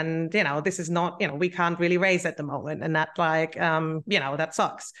product, and this is not, we can't really raise at the moment, and that, like, that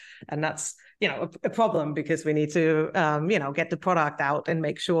sucks, and that's a problem, because we need to get the product out and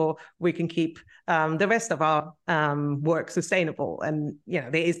make sure we can keep the rest of our work sustainable. And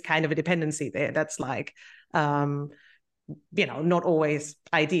there is kind of a dependency there that's like not always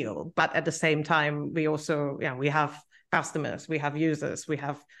ideal, but at the same time, we also, we have customers, we have users, we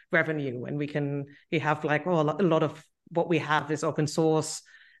have revenue, and we have like, a lot of what we have is open source,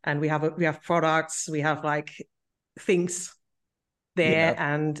 and we have products, we have like things there.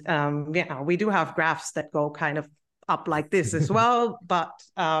 And we do have graphs that go kind of up like this as well, but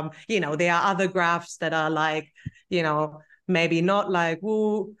there are other graphs that are like, maybe not like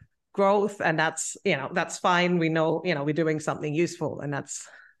woo growth, and that's that's fine. We know we're doing something useful, and that's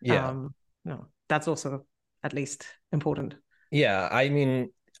that's also at least important. Yeah, I mean,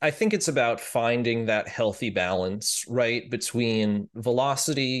 I think it's about finding that healthy balance, right, between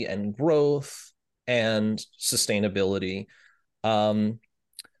velocity and growth and sustainability.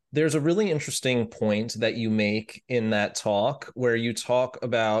 There's a really interesting point that you make in that talk, where you talk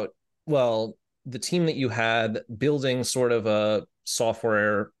about, well, the team that you had building sort of a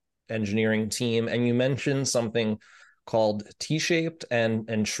software engineering team, and you mentioned something called T-shaped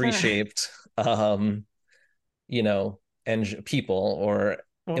and tree-shaped and people or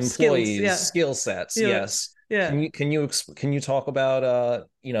employees, skill sets. Yes. Yeah. Can you talk about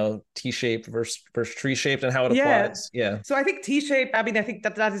T-shaped versus tree-shaped and how it applies? Yeah. So I think T-shaped, I mean, I think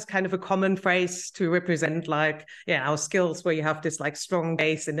that is kind of a common phrase to represent like, our skills, where you have this like strong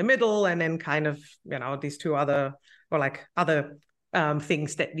base in the middle, and then kind of, these two other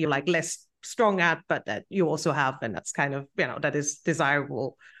things that you're like less strong at, but that you also have, and that's kind of, that is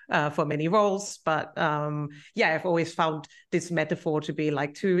desirable for many roles. But I've always found this metaphor to be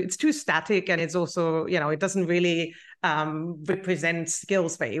like it's too static, and it's also, it doesn't really represent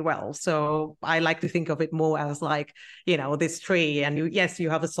skills very well. So I like to think of it more as like, this tree, and you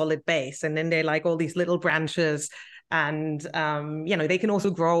have a solid base, and then they're like all these little branches, and they can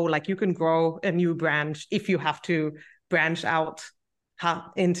also grow. Like you can grow a new branch if you have to branch out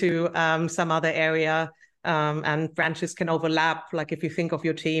into some other area, and branches can overlap. Like if you think of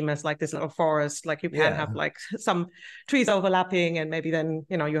your team as like this little forest, like you can have like some trees overlapping, and maybe then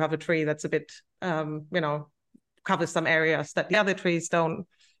you have a tree that's a bit covers some areas that the other trees don't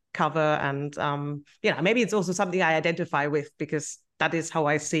cover. And maybe it's also something I identify with, because that is how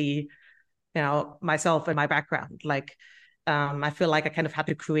I see myself and my background. Like I feel like I kind of had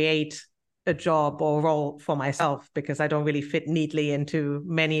to create a job or role for myself, because I don't really fit neatly into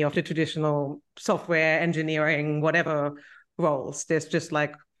many of the traditional software engineering, whatever roles. There's just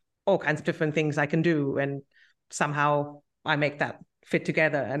like all kinds of different things I can do, and somehow I make that fit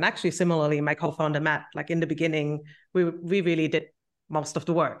together. And actually, similarly, my co-founder Matt, like in the beginning, we really did most of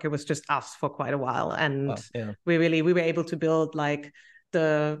the work. It was just us for quite a while, and we were able to build like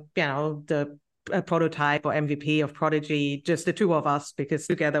the a prototype or MVP of Prodigy, just the two of us, because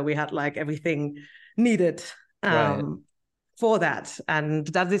together we had like everything needed for that. And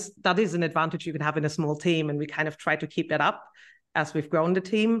that is an advantage you can have in a small team, and we kind of try to keep that up as we've grown the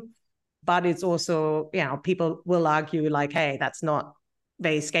team. But it's also, people will argue like, hey, that's not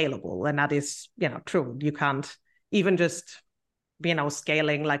very scalable. And that is, true. You can't even just,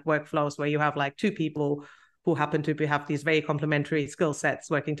 scaling like workflows where you have like two people who happen to have these very complementary skill sets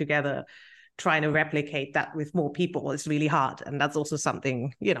working together. Trying to replicate that with more people is really hard. And that's also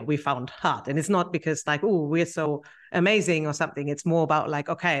something, we found hard. And it's not because like, oh, we're so amazing or something. It's more about like,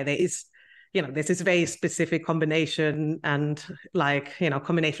 okay, there is, there's this very specific combination and like,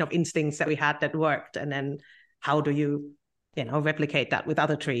 combination of instincts that we had that worked. And then how do you, replicate that with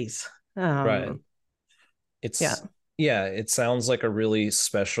other trees? Right. Yeah. Yeah, it sounds like a really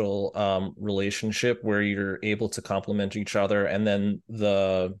special relationship where you're able to complement each other, and then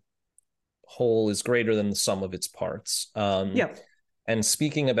the whole is greater than the sum of its parts. Yeah. And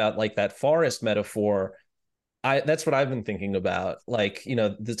speaking about like that forest metaphor, that's what I've been thinking about. Like,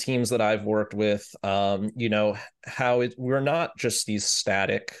 the teams that I've worked with, how we're not just these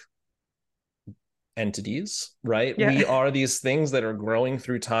static entities, right? Yeah. We are these things that are growing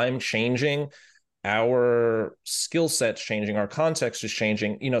through time, changing. Our skill sets changing, our context is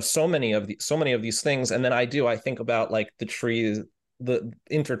changing. So many of these things. And then I think about like the trees, the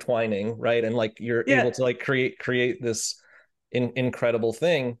intertwining, right? And like you're able to like create this incredible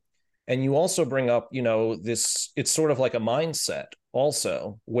thing. And you also bring up, this, it's sort of like a mindset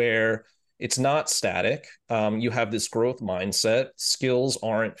also, where it's not static. You have this growth mindset. Skills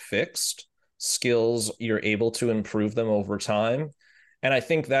aren't fixed. Skills, you're able to improve them over time. And I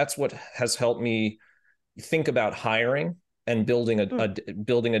think that's what has helped me think about hiring and building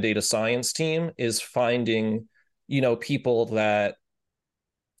a data science team, is finding, people that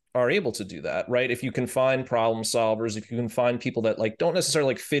are able to do that, right? If you can find problem solvers, if you can find people that like don't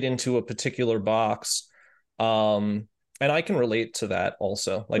necessarily like fit into a particular box, and I can relate to that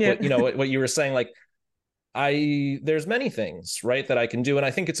also. Like what you were saying, like there's many things, right, that I can do, and I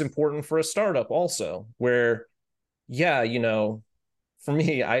think it's important for a startup also, where for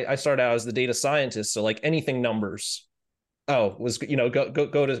me, I started out as the data scientist, so like anything numbers, was go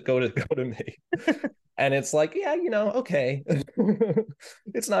to me. And it's like, okay.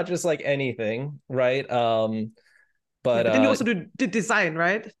 It's not just like anything, right? But then you also did design,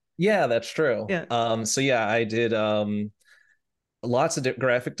 right? Yeah, that's true. Yeah. So yeah, I did lots of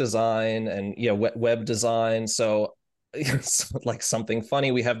graphic design and web design. So like something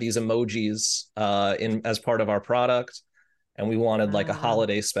funny, we have these emojis in as part of our product, and we wanted like a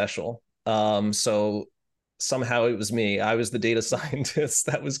holiday special. So somehow it was me. I was the data scientist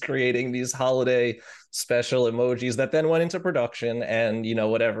that was creating these holiday special emojis that then went into production, and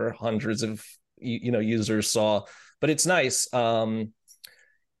whatever hundreds of users saw. But it's nice to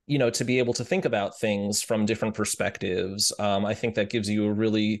be able to think about things from different perspectives. I think that gives you a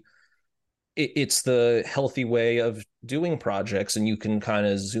really it's the healthy way of doing projects, and you can kind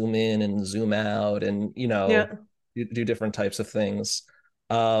of zoom in and zoom out and do different types of things.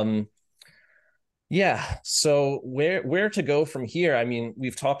 Yeah. So where to go from here? I mean,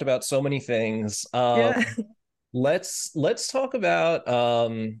 we've talked about so many things. Let's talk about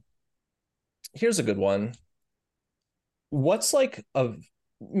here's a good one. What's like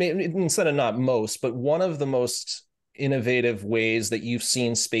instead of not most, but one of the most innovative ways that you've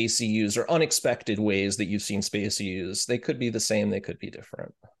seen Spacey use, or unexpected ways that you've seen Spacey use? They could be the same, they could be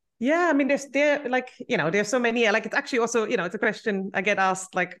different. Yeah, I mean, there's so many. Like, it's actually also, it's a question I get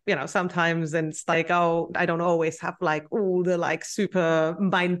asked, like, sometimes, and it's like, oh, I don't always have like all the like super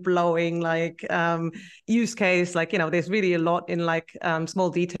mind blowing like use case. Like, there's really a lot in like small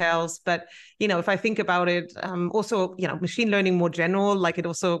details. But if I think about it, also, machine learning more general, like it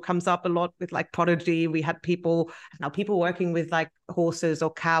also comes up a lot with like Prodigy. We had people working with like horses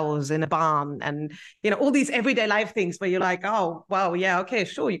or cows in a barn, and all these everyday life things where you're like, oh wow, yeah, okay,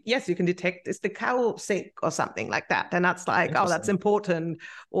 sure, yes, you can detect, is the cow sick or something like that, and that's like, oh, that's important.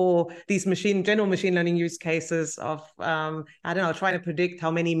 Or these general machine learning use cases of I don't know, trying to predict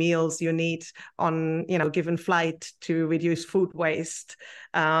how many meals you need on given flight to reduce food waste.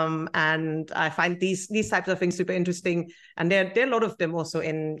 And I find these types of things super interesting, and there are a lot of them also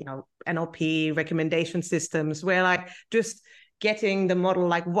in NLP recommendation systems, where like just getting the model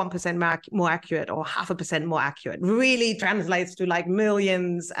like 1% more accurate or 0.5% more accurate really translates to like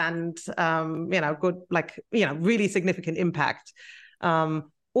millions and good, like really significant impact. Or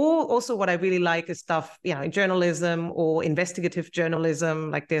also what I really like is stuff in journalism or investigative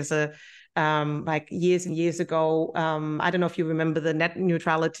journalism. Like there's a like years and years ago, I don't know if you remember the net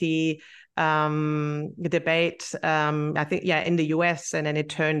neutrality debate, I think in the US, and then it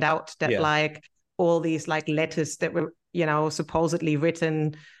turned out that like all these like letters that were supposedly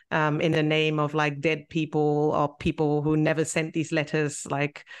written in the name of like dead people or people who never sent these letters,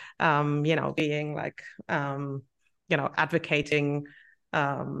 like being like advocating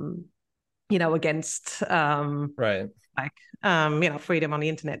against Right. like freedom on the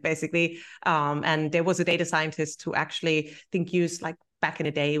internet, basically. And there was a data scientist who actually used, like, back in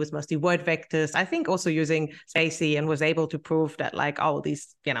the day, it was mostly word vectors, I think also using spacey, and was able to prove that, like, oh,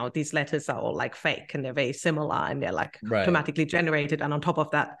 these letters are all like fake and they're very similar and they're like automatically generated. And on top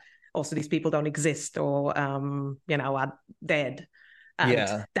of that, also these people don't exist or are dead.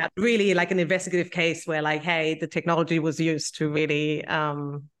 And that really, like, an investigative case where, like, hey, the technology was used to really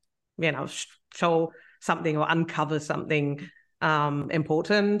show something or uncover something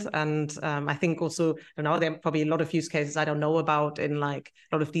important. And I think also, there are probably a lot of use cases I don't know about in, like,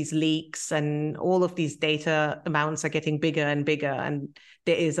 a lot of these leaks, and all of these data amounts are getting bigger and bigger, and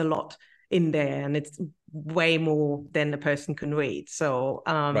there is a lot in there, and it's way more than a person can read. So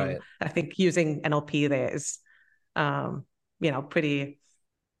I think using NLP there is pretty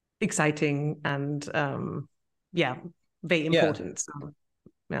exciting and very important. So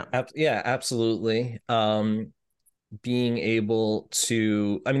yeah, absolutely. Being able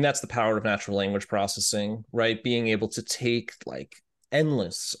to, I mean, that's the power of natural language processing, right? Being able to take, like,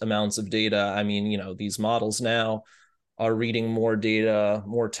 endless amounts of data. I mean, these models now are reading more data,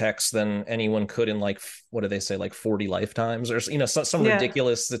 more text than anyone could in, like, what do they say, like 40 lifetimes, or some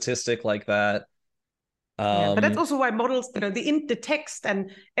ridiculous statistic like that. But that's also why models, the text and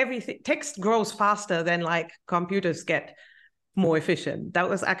everything, text grows faster than, like, computers get more efficient. There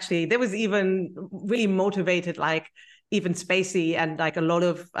was even really motivated, like, even spacey, and, like, a lot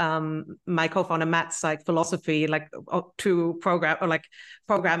of my co-founder Matt's, like, philosophy, like, to program, or like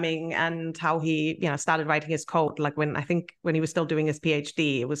programming, and how he started writing his code, like, when he was still doing his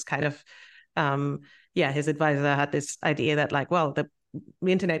PhD. It was kind of his advisor had this idea that, like, well, the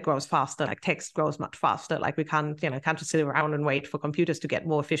internet grows faster, like text grows much faster, like we can't just sit around and wait for computers to get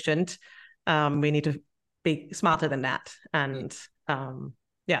more efficient. We need to be smarter than that. And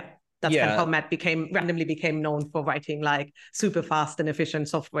that's kind of how Matt randomly became known for writing, like, super fast and efficient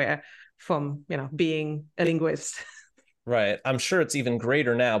software from being a linguist. Right. I'm sure it's even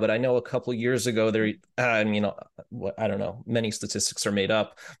greater now, but I know a couple of years ago I don't know, many statistics are made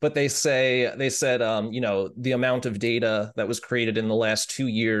up, but they said, the amount of data that was created in the last 2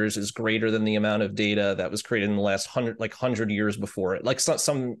 years is greater than the amount of data that was created in the last 100 years before it. Like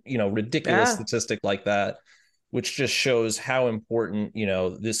some ridiculous statistic like that, which just shows how important,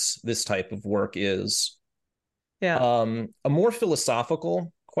 this type of work is. Yeah. A more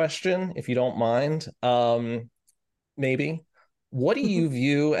philosophical question, if you don't mind. Maybe. What do you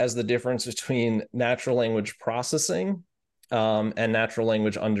view as the difference between natural language processing and natural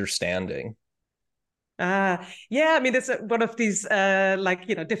language understanding? I mean, there's one of these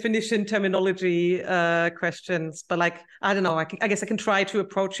definition terminology questions, but, like, I don't know, I guess I can try to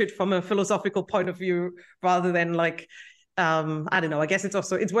approach it from a philosophical point of view rather than, like, I don't know, I guess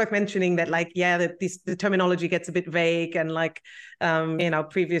it's worth mentioning that, like, that the terminology gets a bit vague, and, like,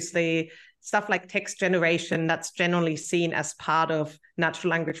 previously stuff like text generation, that's generally seen as part of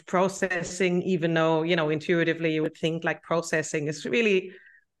natural language processing, even though, intuitively you would think, like, processing is really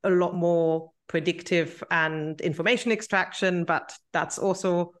a lot more predictive and information extraction, but that's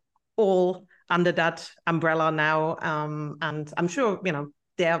also all under that umbrella now. And I'm sure,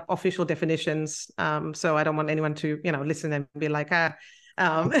 there are official definitions. So I don't want anyone to, listen and be like,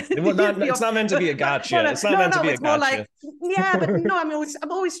 it's not meant to be a gotcha. It's not meant to be a gotcha. More like, but no, I'm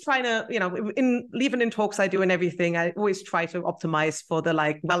always trying to, even in talks I do and everything, I always try to optimize for the,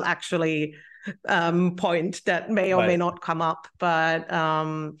 like, well, actually point that may or may not come up. But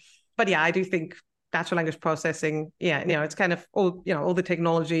yeah, I do think natural language processing, it's kind of all the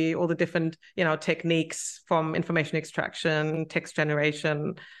technology, all the different, techniques, from information extraction, text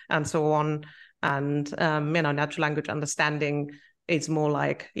generation, and so on. And, natural language understanding is more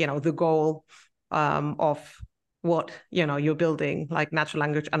like, the goal of what, you're building, like natural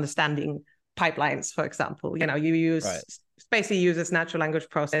language understanding pipelines, for example. You use, Spacey uses natural language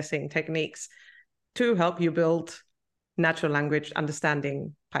processing techniques to help you build natural language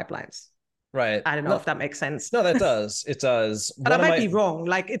understanding pipelines. Right. I don't know if that makes sense. No, that does. It does. But I might be wrong.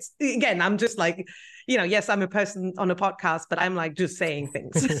 Like, it's, again, I'm just like, yes, I'm a person on a podcast, but I'm, like, just saying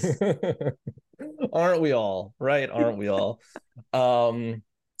things. Aren't we all? Right? Aren't we all?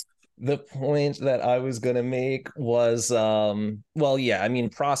 The point that I was going to make was, I mean,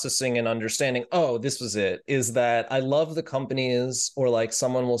 processing and understanding. Oh, this was it. Is that I love the companies, or, like,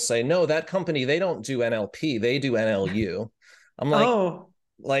 someone will say, no, that company, they don't do NLP, they do NLU. I'm like,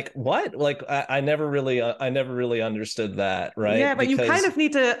 like, what? Like, I never really understood that, right? Yeah, but you kind of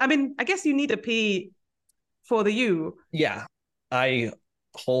need to, I mean, I guess you need a P for the U. Yeah, I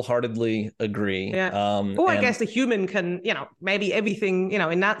wholeheartedly agree. Yeah. Or I And guess the human can, maybe everything,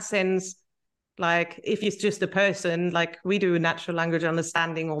 in that sense, like if it's just a person, like we do natural language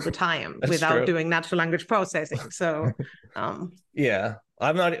understanding all the time that's without true. doing natural language processing. So, Yeah,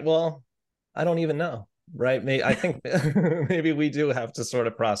 I'm not, well, I don't even know, right? I think maybe we do have to sort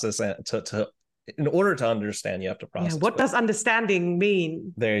of process it to in order to understand, you have to yeah, process. what But does understanding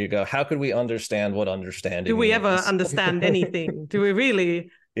mean? there you go. How could we understand what Do understanding we ever means? understand anything? Do we really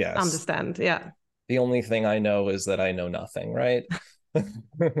Yes. understand? Yeah. The only thing I know is that I know nothing, right?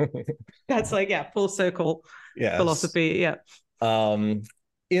 That's like, yeah, full circle Yes. philosophy. Yeah. Um,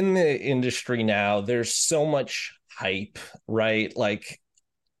 in the industry now, there's so much hype, right? Like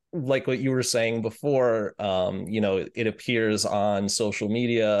what you were saying before, it appears on social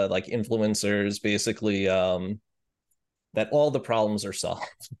media, like influencers, basically, that all the problems are solved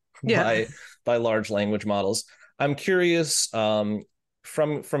Yeah. by large language models. I'm curious, from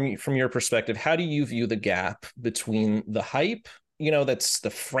your perspective, how do you view the gap between the hype, that's the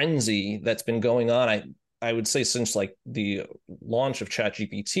frenzy that's been going on? I would say since like the launch of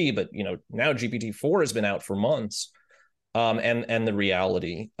ChatGPT, but now GPT-4 has been out for months, and the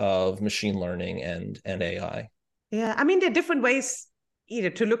reality of machine learning and AI. Yeah. I mean, there are different ways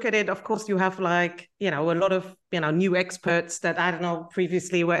to look at it. Of course, you have like, a lot of, new experts that, I don't know,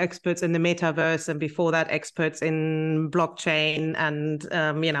 previously were experts in the metaverse, and before that experts in blockchain, and,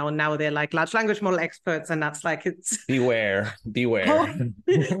 now they're like large language model experts. And that's like, it's Beware. whole,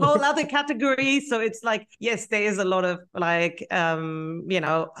 whole other category. So it's like, yes, there is a lot of like,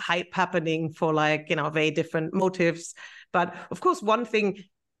 hype happening for like, very different motives. But of course, one thing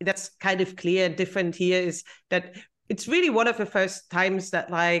that's kind of clear and different here is that it's really one of the first times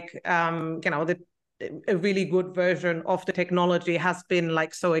that like, a really good version of the technology has been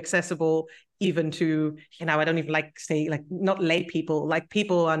like so accessible even to, I don't even like say like not lay people, like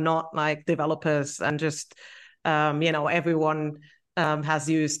people are not like developers and just, everyone has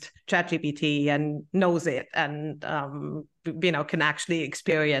used ChatGPT and knows it, and can actually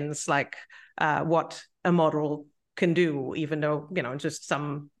experience like what a model can do, even though just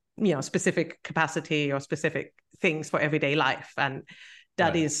some specific capacity or specific things for everyday life, and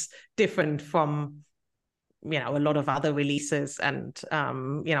that Right. is different from a lot of other releases and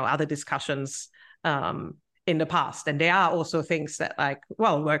other discussions in the past. And there are also things that like,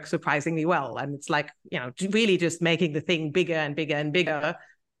 well, work surprisingly well, and it's like really just making the thing bigger and bigger and bigger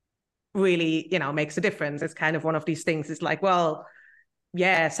really makes a difference. It's kind of one of these things. It's like, well,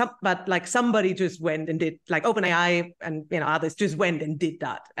 yeah, but like somebody just went and did, like OpenAI and others just went and did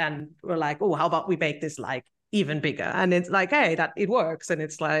that, and we're like, oh, how about we make this like even bigger? And it's like, hey, that it works, and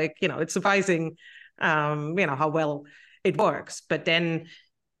it's like it's surprising, how well it works. But then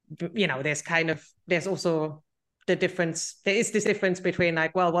there's also the difference. There is this difference between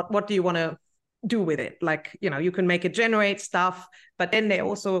like, well, what do you want to do with it? Like, you can make it generate stuff, but then there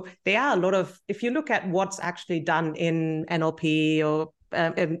are a lot of, if you look at what's actually done in NLP or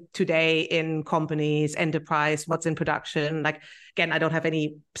today in companies, enterprise, what's in production. Like, again, I don't have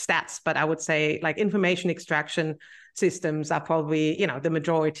any stats, but I would say like information extraction systems are probably, the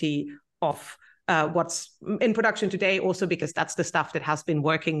majority of what's in production today, also because that's the stuff that has been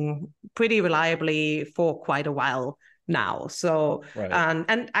working pretty reliably for quite a while now. So, Right.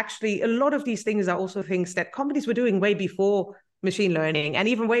 and actually a lot of these things are also things that companies were doing way before machine learning, and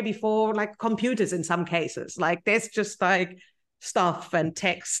even way before like computers in some cases. Like there's just like stuff and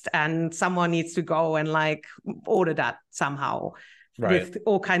text, and someone needs to go and like order that somehow. Right. With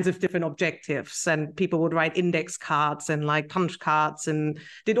all kinds of different objectives, and people would write index cards and like punch cards and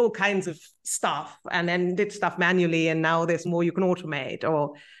did all kinds of stuff, and then did stuff manually, and now there's more you can automate,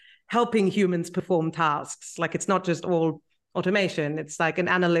 or helping humans perform tasks. Like it's not just all automation. It's like an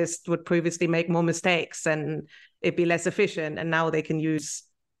analyst would previously make more mistakes and it'd be less efficient, and now they can use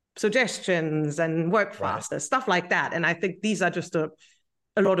suggestions and work faster, right. Stuff like that. And I think these are just a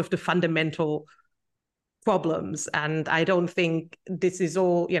lot of the fundamental problems. And I don't think this is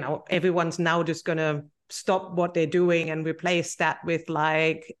all, everyone's now just going to stop what they're doing and replace that with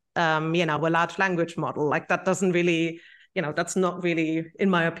like, a large language model. Like that doesn't really, that's not really, in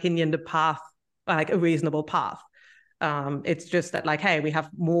my opinion, the path, like a reasonable path. It's just that like, hey, we have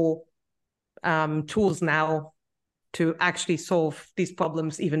more tools now to actually solve these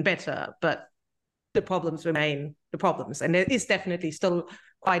problems even better, but the problems remain the problems. And there is definitely still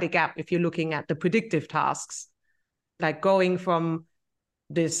quite a gap if you're looking at the predictive tasks, like going from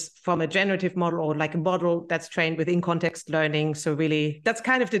a generative model, or like a model that's trained with in-context learning. So really, that's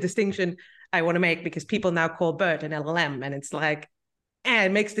kind of the distinction I want to make, because people now call BERT an LLM, and it's like,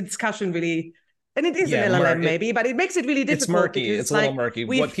 it makes the discussion really and it is an LLM maybe, but it makes it really difficult. It's murky. Because it's a little murky.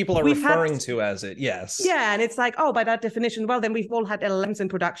 What people are referring to as it, yes. Yeah, and it's like, oh, by that definition, well, then we've all had LLMs in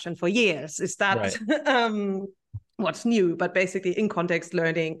production for years. Is that right. What's new? But basically, in context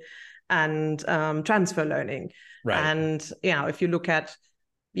learning and transfer learning. Right. And if you look at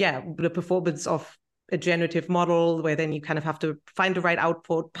the performance of a generative model, where then you kind of have to find the right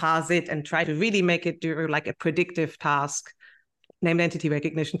output, parse it, and try to really make it do like a predictive task. Named entity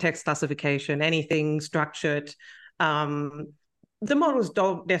recognition, text classification, anything structured. The models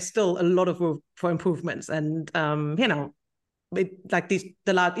there's still a lot of room for improvements. And,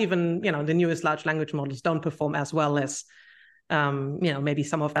 the newest large language models don't perform as well as, maybe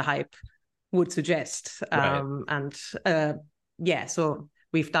some of the hype would suggest. Right. So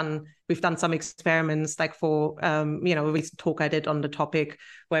we've done some experiments, like for, a recent talk I did on the topic,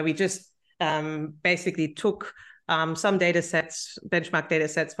 where we just basically took some data sets, benchmark data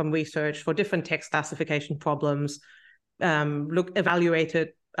sets from research for different text classification problems,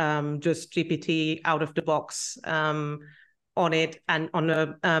 evaluated just GPT out of the box on it and on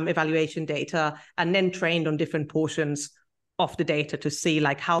the evaluation data, and then trained on different portions of the data to see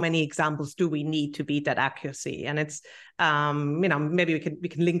like how many examples do we need to beat that accuracy. And it's maybe we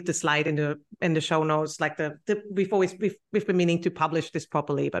can link the slide in the show notes. Like we've been meaning to publish this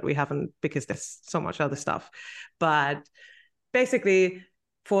properly, but we haven't, because there's so much other stuff. But basically,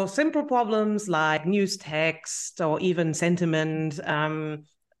 for simple problems like news text or even sentiment,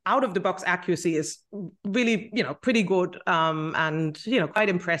 out of the box accuracy is really pretty good and quite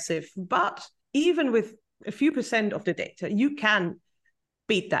impressive. But even with a few percent of the data, you can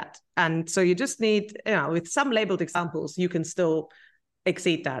beat that. And so you just need, with some labeled examples, you can still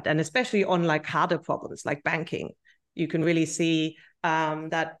exceed that. And especially on like harder problems like banking, you can really see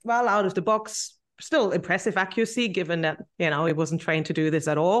that, well, out of the box, still impressive accuracy, given that, it wasn't trained to do this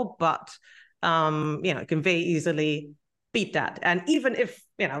at all, but, it can very easily beat that. And even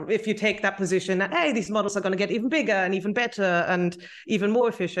if you take that position that, hey, these models are going to get even bigger and even better and even more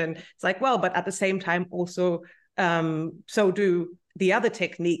efficient, it's like, well, but at the same time also, so do the other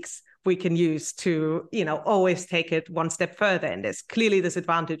techniques we can use to, always take it one step further. And there's clearly this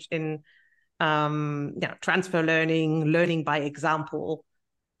advantage in, transfer learning by example,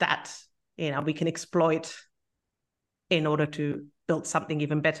 that, we can exploit in order to build something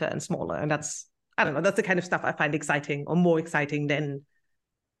even better and smaller. And that's the kind of stuff I find exciting, or more exciting than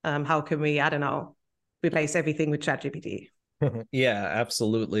how can we, replace everything with ChatGPT. Yeah,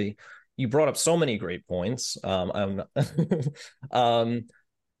 absolutely. You brought up so many great points.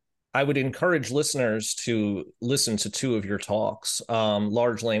 I would encourage listeners to listen to two of your talks,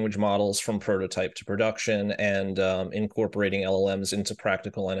 large language models from prototype to production, and incorporating LLMs into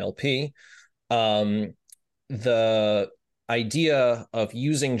practical NLP. The idea of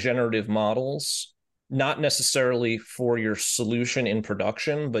using generative models, not necessarily for your solution in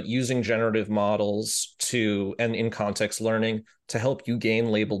production, but using generative models and in context learning to help you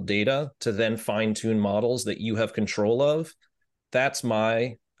gain labeled data to then fine-tune models that you have control of.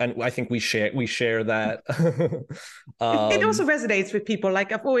 And I think we share that. It also resonates with people.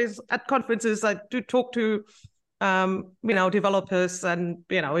 Like I've always, at conferences, I do talk to developers, and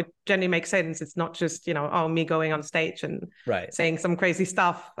it generally makes sense. It's not just me going on stage and saying some crazy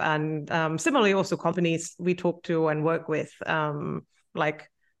stuff. And similarly, also companies we talk to and work with, not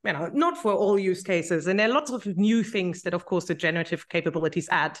for all use cases. And there are lots of new things that, of course, the generative capabilities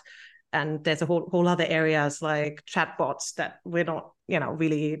add. And there's a whole other areas like chatbots that we're not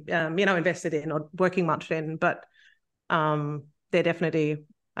really invested in or working much in, but they're definitely,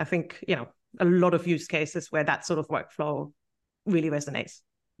 I think, a lot of use cases where that sort of workflow really resonates.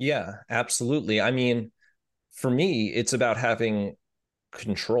 Yeah, absolutely. I mean, for me, it's about having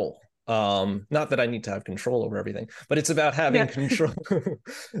control. Not that I need to have control over everything, but it's about having control.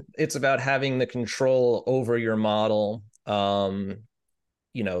 It's about having the control over your model. The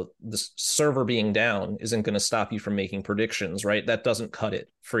server being down isn't going to stop you from making predictions, right? That doesn't cut it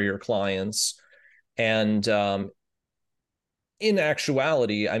for your clients. And in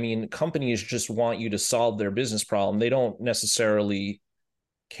actuality, I mean, companies just want you to solve their business problem. They don't necessarily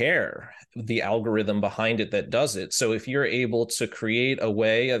care the algorithm behind it that does it. So if you're able to create a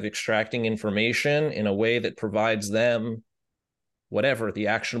way of extracting information in a way that provides them whatever the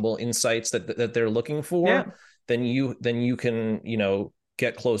actionable insights that they're looking for, then you can,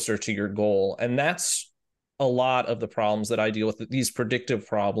 get closer to your goal. And that's a lot of the problems that I deal with, these predictive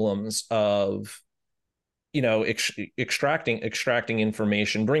problems of extracting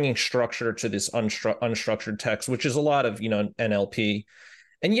information, bringing structure to this unstructured text, which is a lot of NLP.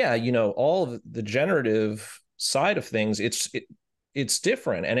 And all of the generative side of things, it's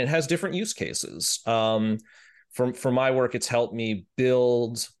different and it has different use cases. For my work, it's helped me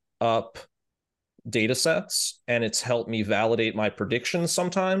build up data sets, and it's helped me validate my predictions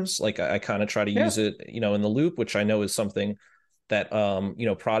sometimes. Like I kind of try to use it, in the loop, which I know is something that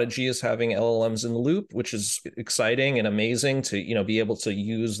Prodigy is having LLMs in the loop, which is exciting and amazing to be able to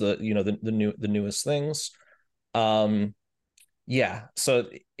use the newest things. So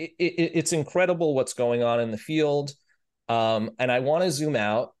it's incredible what's going on in the field. And I want to zoom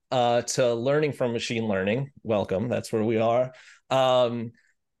out to learning from machine learning. Welcome, that's where we are.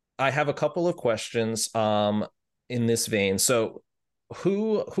 I have a couple of questions in this vein. So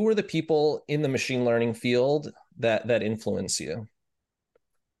who are the people in the machine learning field that influence you?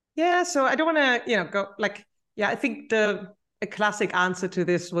 Yeah, so I don't want to, go like, I think a classic answer to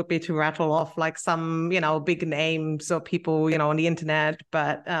this would be to rattle off like some, big names or people, on the internet.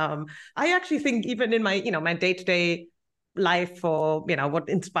 But I actually think even in my, my day-to-day life, or, what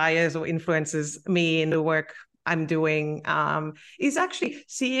inspires or influences me in the work I'm doing, is actually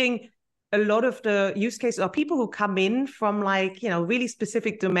seeing a lot of the use cases or people who come in from like, really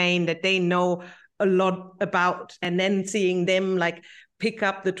specific domain that they know a lot about, and then seeing them like pick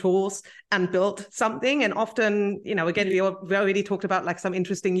up the tools and build something. And often, again, we already talked about like some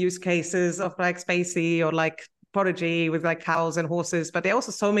interesting use cases of like Spacey or like Prodigy with like cows and horses, but there are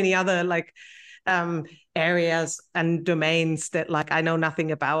also so many other like areas and domains that like I know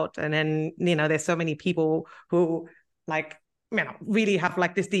nothing about. And then, there's so many people who like, really have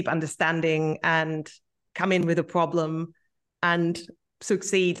like this deep understanding and come in with a problem and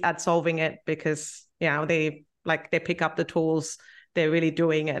succeed at solving it because, they pick up the tools, they're really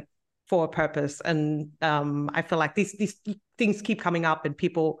doing it for a purpose. And I feel like these things keep coming up, and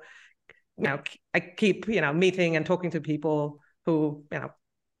people, I keep, meeting and talking to people who,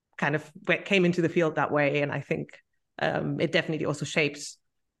 kind of came into the field that way. And I think it definitely also shapes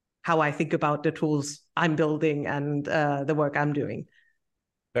how I think about the tools I'm building and the work I'm doing.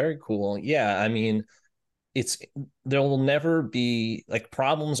 Very cool. Yeah, I mean, there will never be like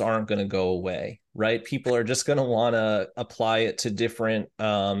problems aren't going to go away, right? People are just going to want to apply it to different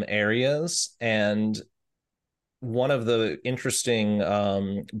areas. And one of the interesting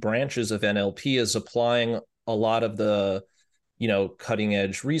branches of NLP is applying a lot of the cutting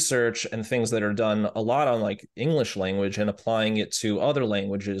edge research and things that are done a lot on like English language and applying it to other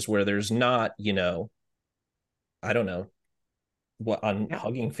languages where there's not, I don't know, what on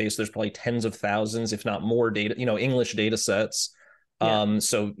Hugging Face, there's probably tens of thousands, if not more data, English data sets.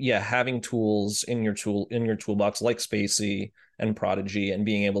 So having tools in your toolbox like Spacey and Prodigy and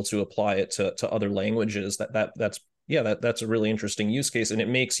being able to apply it to other languages, that's a really interesting use case, and it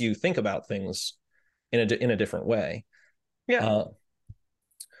makes you think about things in a different way.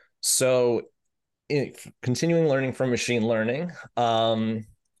 So continuing learning from machine learning, I'm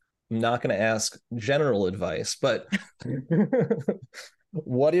not going to ask general advice, but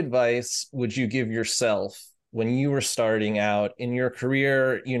what advice would you give yourself when you were starting out in your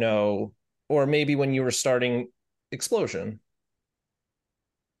career, or maybe when you were starting Explosion?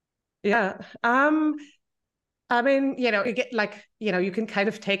 Yeah. I mean, you get like, you can kind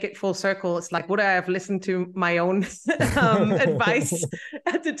of take it full circle. It's like, would I have listened to my own advice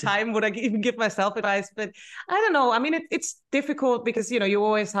at the time? Would I even give myself advice? But I don't know. I mean, it's difficult because, you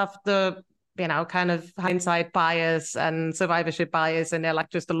always have the, kind of hindsight bias and survivorship bias. And there are like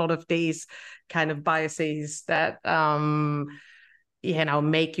just a lot of these kind of biases that,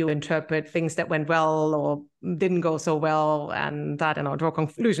 make you interpret things that went well or didn't go so well, and I don't know, draw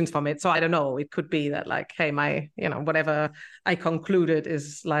conclusions from it. So I don't know, it could be that like, hey, my, whatever I concluded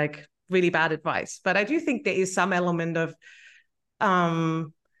is like really bad advice. But I do think there is some element of, I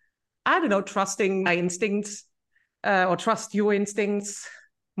don't know, trusting my instincts or trust your instincts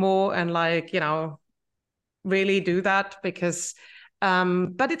more and like, really do that because,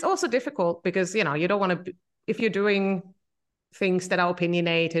 but it's also difficult because, you don't want to, if you're doing things that are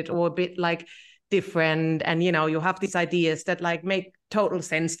opinionated or a bit like different, and you have these ideas that like make total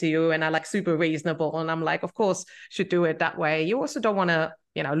sense to you and are like super reasonable, and I'm like, of course should do it that way. You also don't want to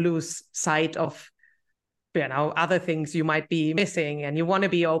lose sight of other things you might be missing, and you want to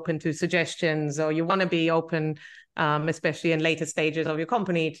be open to suggestions, or you want to be open especially in later stages of your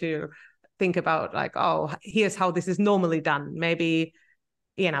company to think about like, oh, here's how this is normally done. Maybe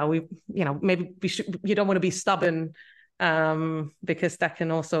maybe you don't want to be stubborn because that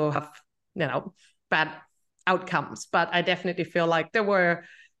can also have, bad outcomes. But I definitely feel like there were,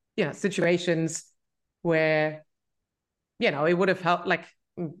 situations where, it would have helped, like,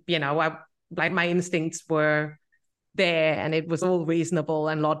 like my instincts were there and it was all reasonable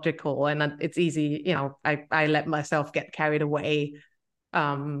and logical, and it's easy, I let myself get carried away,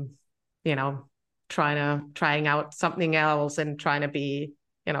 you know, trying out something else and trying to be,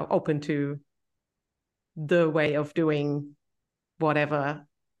 open to the way of doing whatever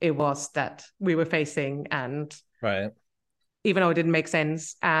it was that we were facing. And Right. even though it didn't make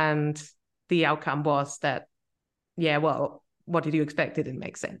sense, and the outcome was that, yeah, well, what did you expect? It didn't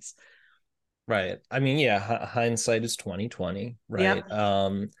make sense. Right. I mean, yeah, hindsight is 2020, right? Yeah.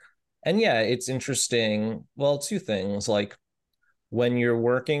 And yeah, it's interesting. Well, two things. Like when you're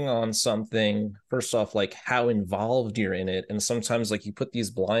working on something, first off, like how involved you're in it. And sometimes like you put these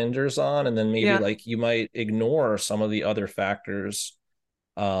blinders on, and then maybe Yeah. like you might ignore some of the other factors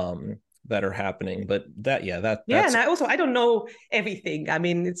that are happening. But Yeah, and that's I don't know everything. I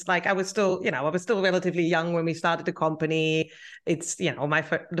mean, it's like I was still relatively young when we started the company. It's,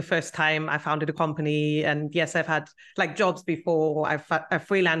 the first time I founded a company, and yes, I've had like jobs before. I've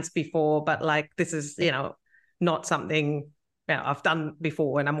freelanced before, but like this is, not something I've done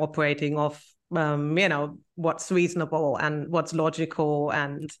before, and I'm operating off what's reasonable and what's logical,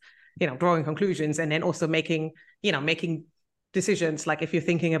 and drawing conclusions, and then also making decisions. Like if you're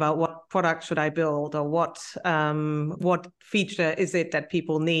thinking about what product should I build, or what feature is it that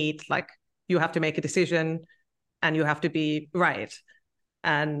people need, like you have to make a decision and you have to be right.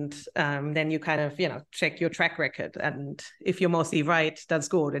 And then you kind of check your track record, and if you're mostly right, that's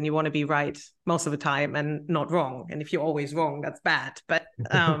good, and you want to be right most of the time and not wrong. And if you're always wrong, that's bad. But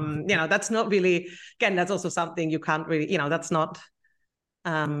that's not really, again, that's also something you can't really, that's not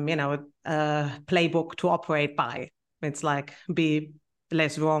a playbook to operate by. It's like be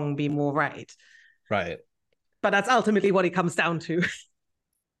less wrong, be more right. right. But that's ultimately what it comes down to.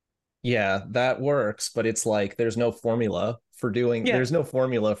 Yeah, that works, but it's like there's no formula for doing Yeah. there's no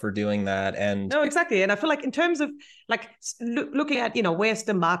formula for doing that. And No, exactly. And I feel like in terms of like looking at, where's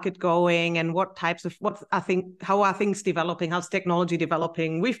the market going, and how are things developing, how's technology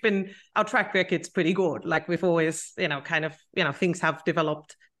developing? Our track record's pretty good. Like we've always, kind of, things have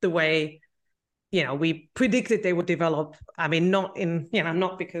developed the way, we predicted they would develop. I mean, not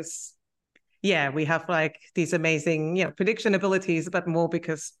because, we have like these amazing, prediction abilities, but more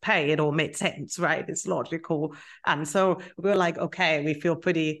because, hey, it all made sense, right? It's logical. And so we're like, okay, we feel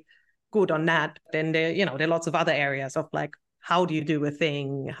pretty good on that. Then there are lots of other areas of like, how do you do a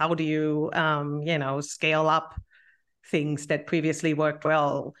thing? How do you, scale up things that previously worked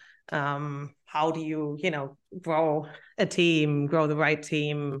well? How do you, grow a team, grow the right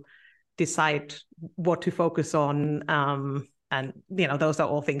team, decide what to focus on? And those are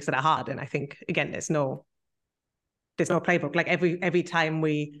all things that are hard. And I think, again, there's no playbook. Like every time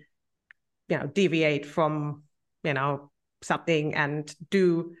we deviate from something and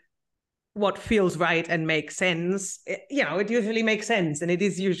do what feels right and makes sense, it usually makes sense, and it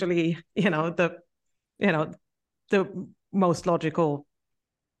is usually the most logical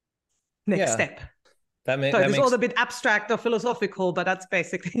next yeah, step. that So that it's all makes a bit abstract or philosophical, but that's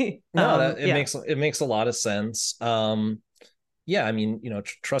basically no, that it makes a lot of sense. Yeah, I mean,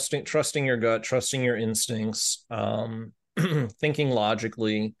 trusting your gut, trusting your instincts, thinking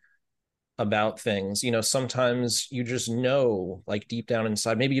logically about things. Sometimes you just know, like deep down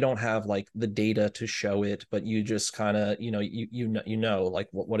inside, maybe you don't have like the data to show it, but you just kind of, you know like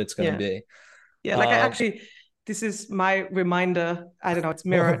what it's going to be. Yeah, like this is my reminder. I don't know, it's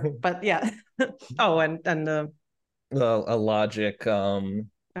mirror, but yeah. Oh, and a logic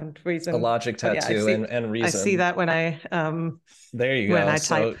and a reason. logic But yeah, tattoo and I see reason. that when There you when go. I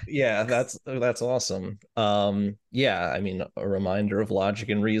So type. yeah, that's awesome. Yeah, I mean, a reminder of logic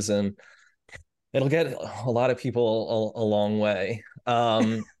and reason. It'll get a lot of people a long way.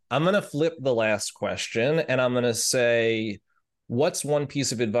 I'm gonna flip the last question, and I'm gonna say, what's one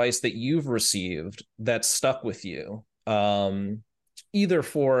piece of advice that you've received that stuck with you? Either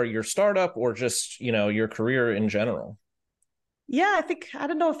for your startup or just, your career in general. Yeah, I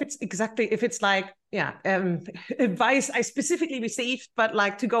don't know if it's like, advice I specifically received, but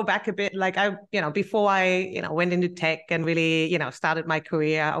like to go back a bit, like before I, went into tech and really, started my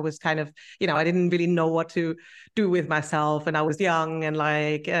career, I was kind of, I didn't really know what to do with myself. And I was young and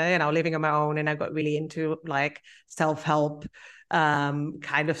like, living on my own. And I got really into like self-help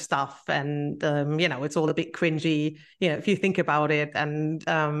kind of stuff. And, it's all a bit cringy, if you think about it. And,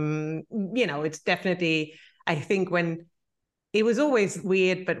 it's definitely, I think it was always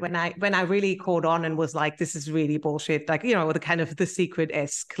weird, but when I really caught on and was like, this is really bullshit, like, the kind of the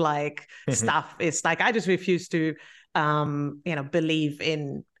secret-esque like stuff, it's like I just refuse to believe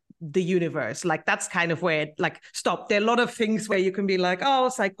in the universe. Like that's kind of where it like stopped. There are a lot of things where you can be like, oh,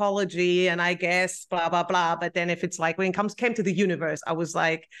 psychology, and I guess blah blah blah. But then if it's like when it came to the universe, I was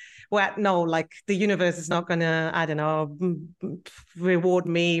like, well, no, like the universe is not gonna, I don't know, reward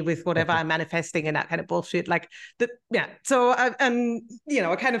me with whatever I'm manifesting and that kind of bullshit. Like yeah. So and you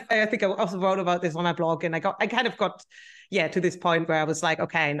know, I think I also wrote about this on my blog, and I kind of got to this point where I was like,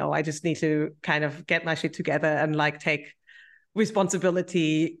 okay, no, I just need to kind of get my shit together and like take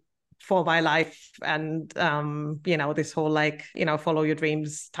responsibility for my life, and you know, this whole like, you know, follow your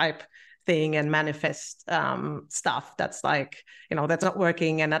dreams type thing and manifest stuff that's like, you know, that's not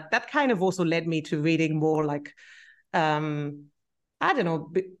working. And that kind of also led me to reading more like I don't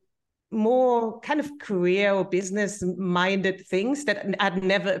know, more kind of career or business minded things that had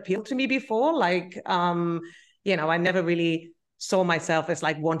never appealed to me before. Like you know, I never really saw myself as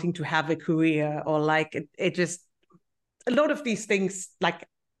like wanting to have a career, or like it just, a lot of these things like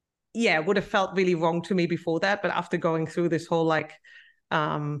would have felt really wrong to me before that. But after going through this whole like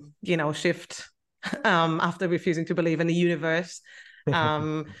you know, shift after refusing to believe in the universe,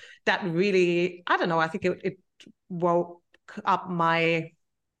 that really, I don't know, I think it woke up my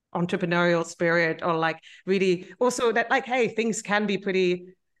entrepreneurial spirit, or like really also that like, hey, things can be pretty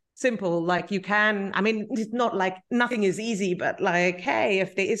simple. Like you can, I mean, it's not like nothing is easy, but like, hey,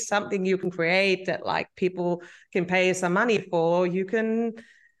 if there is something you can create that like people can pay some money for, you can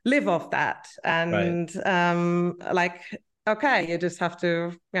live off that. And like, okay, you just have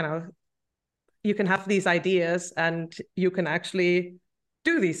to, you know, you can have these ideas and you can actually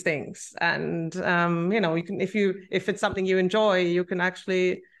do these things. And you know, you can, if it's something you enjoy, you can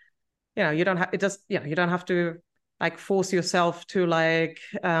actually, you know, you don't have, it just, you know, you don't have to like force yourself to like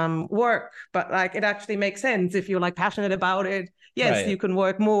work, but like it actually makes sense if you're like passionate about it. Yes, you can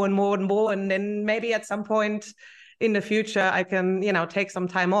work more and more and more, and then maybe at some point in the future I can, you know, take some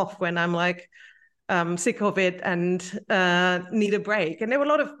time off when I'm like sick of it and need a break. And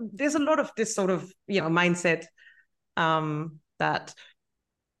there's a lot of this sort of, you know, mindset that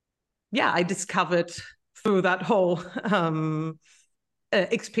I discovered through that whole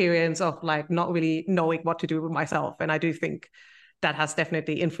experience of like not really knowing what to do with myself. And I do think that has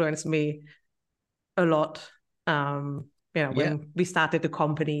definitely influenced me a lot. You know, when we started the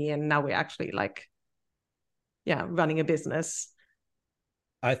company and now we're actually like, running a business.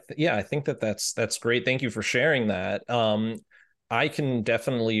 I think that's great. Thank you for sharing that. I can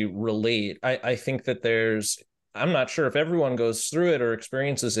definitely relate. I think that I'm not sure if everyone goes through it or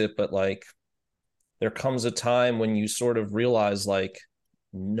experiences it, but like there comes a time when you sort of realize like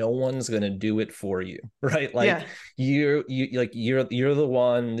no one's going to do it for you, right? Like you're the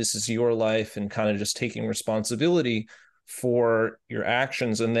one, this is your life, and kind of just taking responsibility for your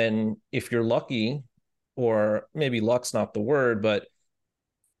actions. And then if you're lucky, or maybe luck's not the word, but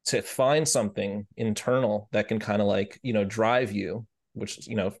to find something internal that can kind of like, you know, drive you, which,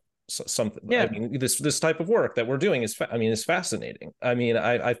 you know, something, I mean, this type of work that we're doing is fascinating. I mean,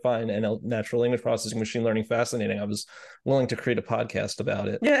 I find natural language processing, machine learning fascinating. I was willing to create a podcast about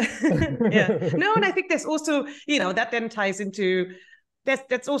it. No, and I think there's also, you know, that then ties into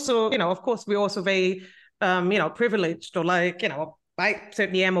that's also, you know, of course we're also very you know, privileged, or like, you know, I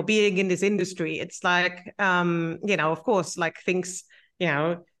certainly am, or being in this industry, it's like you know, of course, like things, you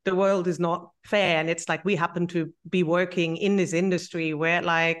know, the world is not fair, and it's like we happen to be working in this industry where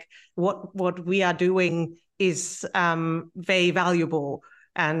like what we are doing is very valuable,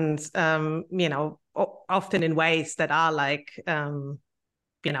 and you know, often in ways that are like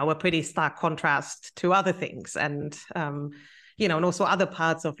you know, a pretty stark contrast to other things. And you know, and also other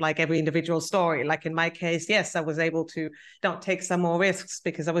parts of like every individual story. Like in my case, yes, I was able to don't take some more risks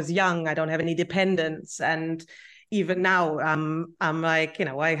because I was young, I don't have any dependents, and even now, I'm like, you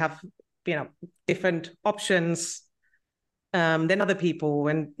know, I have, you know, different options than other people,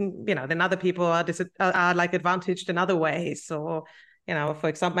 and you know, then other people are like advantaged in other ways. So, you know, for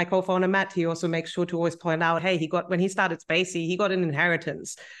example, my co-founder Matt, he also makes sure to always point out, hey, when he started Spacey, he got an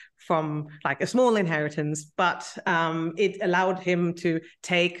inheritance from like a small inheritance, but it allowed him to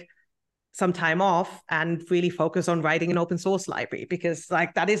take some time off and really focus on writing an open source library, because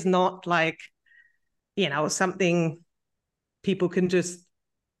like that is not like, you know, something people can just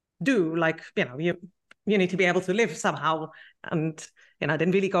do. Like, you know, you need to be able to live somehow. And, you know, I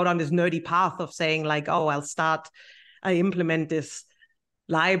didn't really go down this nerdy path of saying like, oh, I implement this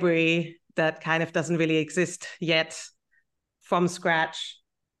library that kind of doesn't really exist yet from scratch.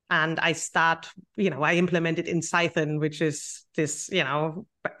 And I implement it in Python, which is this, you know,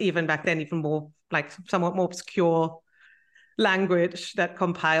 even back then, even more like somewhat more obscure language that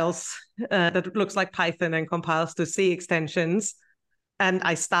compiles, that looks like Python and compiles to C extensions. and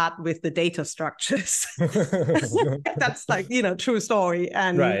I start with the data structures. That's like, true story.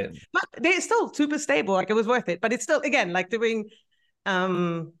 And Right. but they're still super stable. Like it was worth it. But it's still, again, like doing,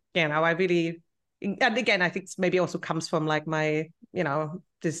 I really, and again, I think maybe also comes from like my,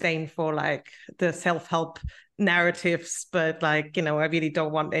 disdain for like the self-help narratives, but like, I really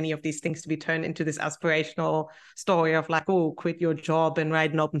don't want any of these things to be turned into this aspirational story of like, oh, quit your job and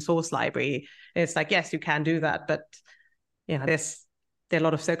write an open source library. It's like, yes, you can do that, but there are a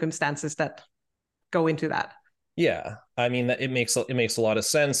lot of circumstances that go into that. Yeah, I mean, it makes a lot of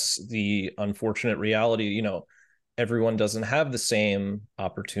sense. The unfortunate reality, everyone doesn't have the same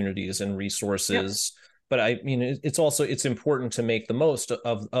opportunities and resources. Yep. But I mean, it's important to make the most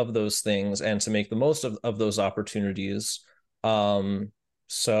of those things and to make the most of those opportunities.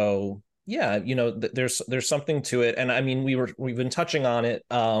 So yeah, there's something to it. And I mean, we've been touching on it.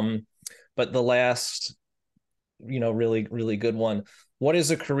 But the last, really, really good one. What is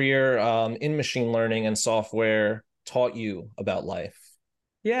a career in machine learning and software taught you about life?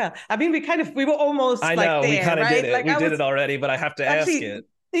 Yeah, I mean, we were almost I know, like there, we kind of right? did it. Like we did it already, but I have to ask it.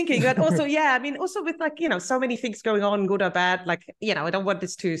 Thinking that also, yeah, I mean, also with like, so many things going on, good or bad, like, I don't want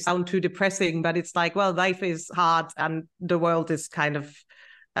this to sound too depressing, but it's like, well, life is hard and the world is kind of,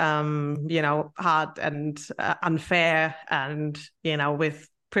 hard and unfair. And, with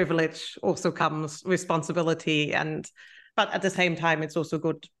privilege also comes responsibility. But at the same time, it's also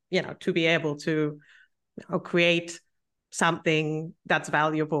good, to be able to create something that's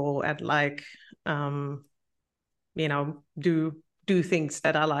valuable and like, do things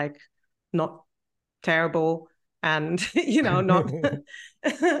that are like not terrible and not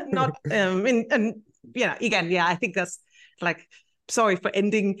not again, I think that's like, sorry for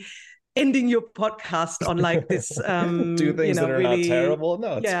ending your podcast on like this do things that are really not terrible.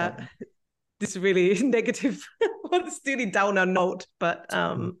 No, it's fine. This really negative, really downer note, but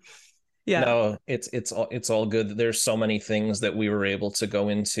yeah. No, it's all good. There's so many things that we were able to go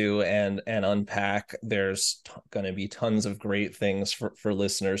into and unpack. There's going to be tons of great things for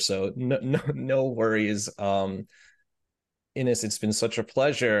listeners. So no worries. Ines, it's been such a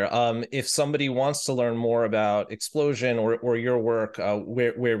pleasure. If somebody wants to learn more about Explosion or your work,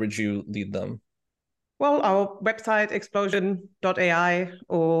 where would you lead them? Well, our website, explosion.ai,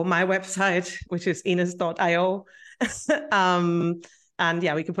 or my website, which is ines.io. And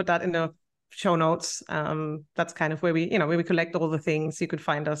yeah, we can put that in the show notes. That's kind of where we collect all the things. You could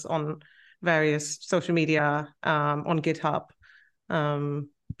find us on various social media, on GitHub.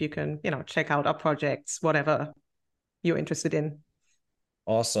 You can, check out our projects, whatever you're interested in.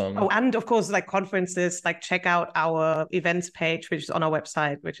 Awesome. Oh, and of course, like conferences, like check out our events page, which is on our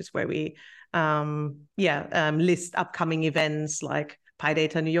website, which is where we list upcoming events like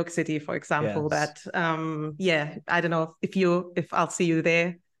PyData New York City, for example. Yes. That I don't know if I'll see you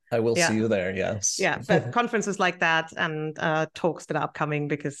there. I will see you there. Yes. Yeah, but conferences like that and talks that are upcoming,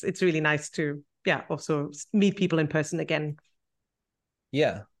 because it's really nice to also meet people in person again.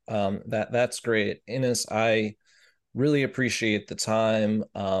 Yeah, that's great, Ines. I really appreciate the time.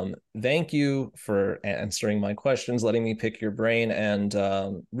 Thank you for answering my questions, letting me pick your brain, and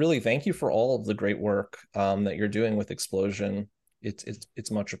really thank you for all of the great work that you're doing with Explosion.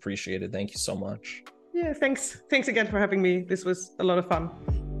 It's much appreciated. Thank you so much. Yeah, thanks again for having me. This was a lot of fun.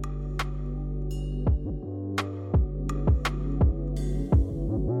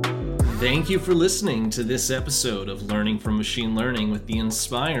 Thank you for listening to this episode of Learning from Machine Learning with the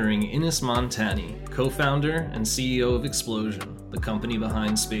inspiring Ines Montani, co-founder and CEO of Explosion, the company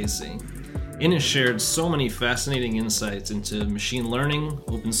behind Spacey. Ines shared so many fascinating insights into machine learning,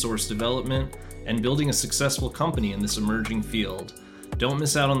 open source development, and building a successful company in this emerging field. Don't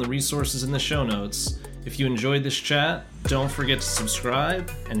miss out on the resources in the show notes. If you enjoyed this chat, don't forget to subscribe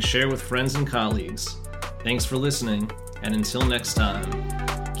and share with friends and colleagues. Thanks for listening, and until next time,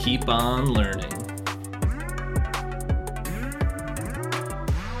 keep on learning.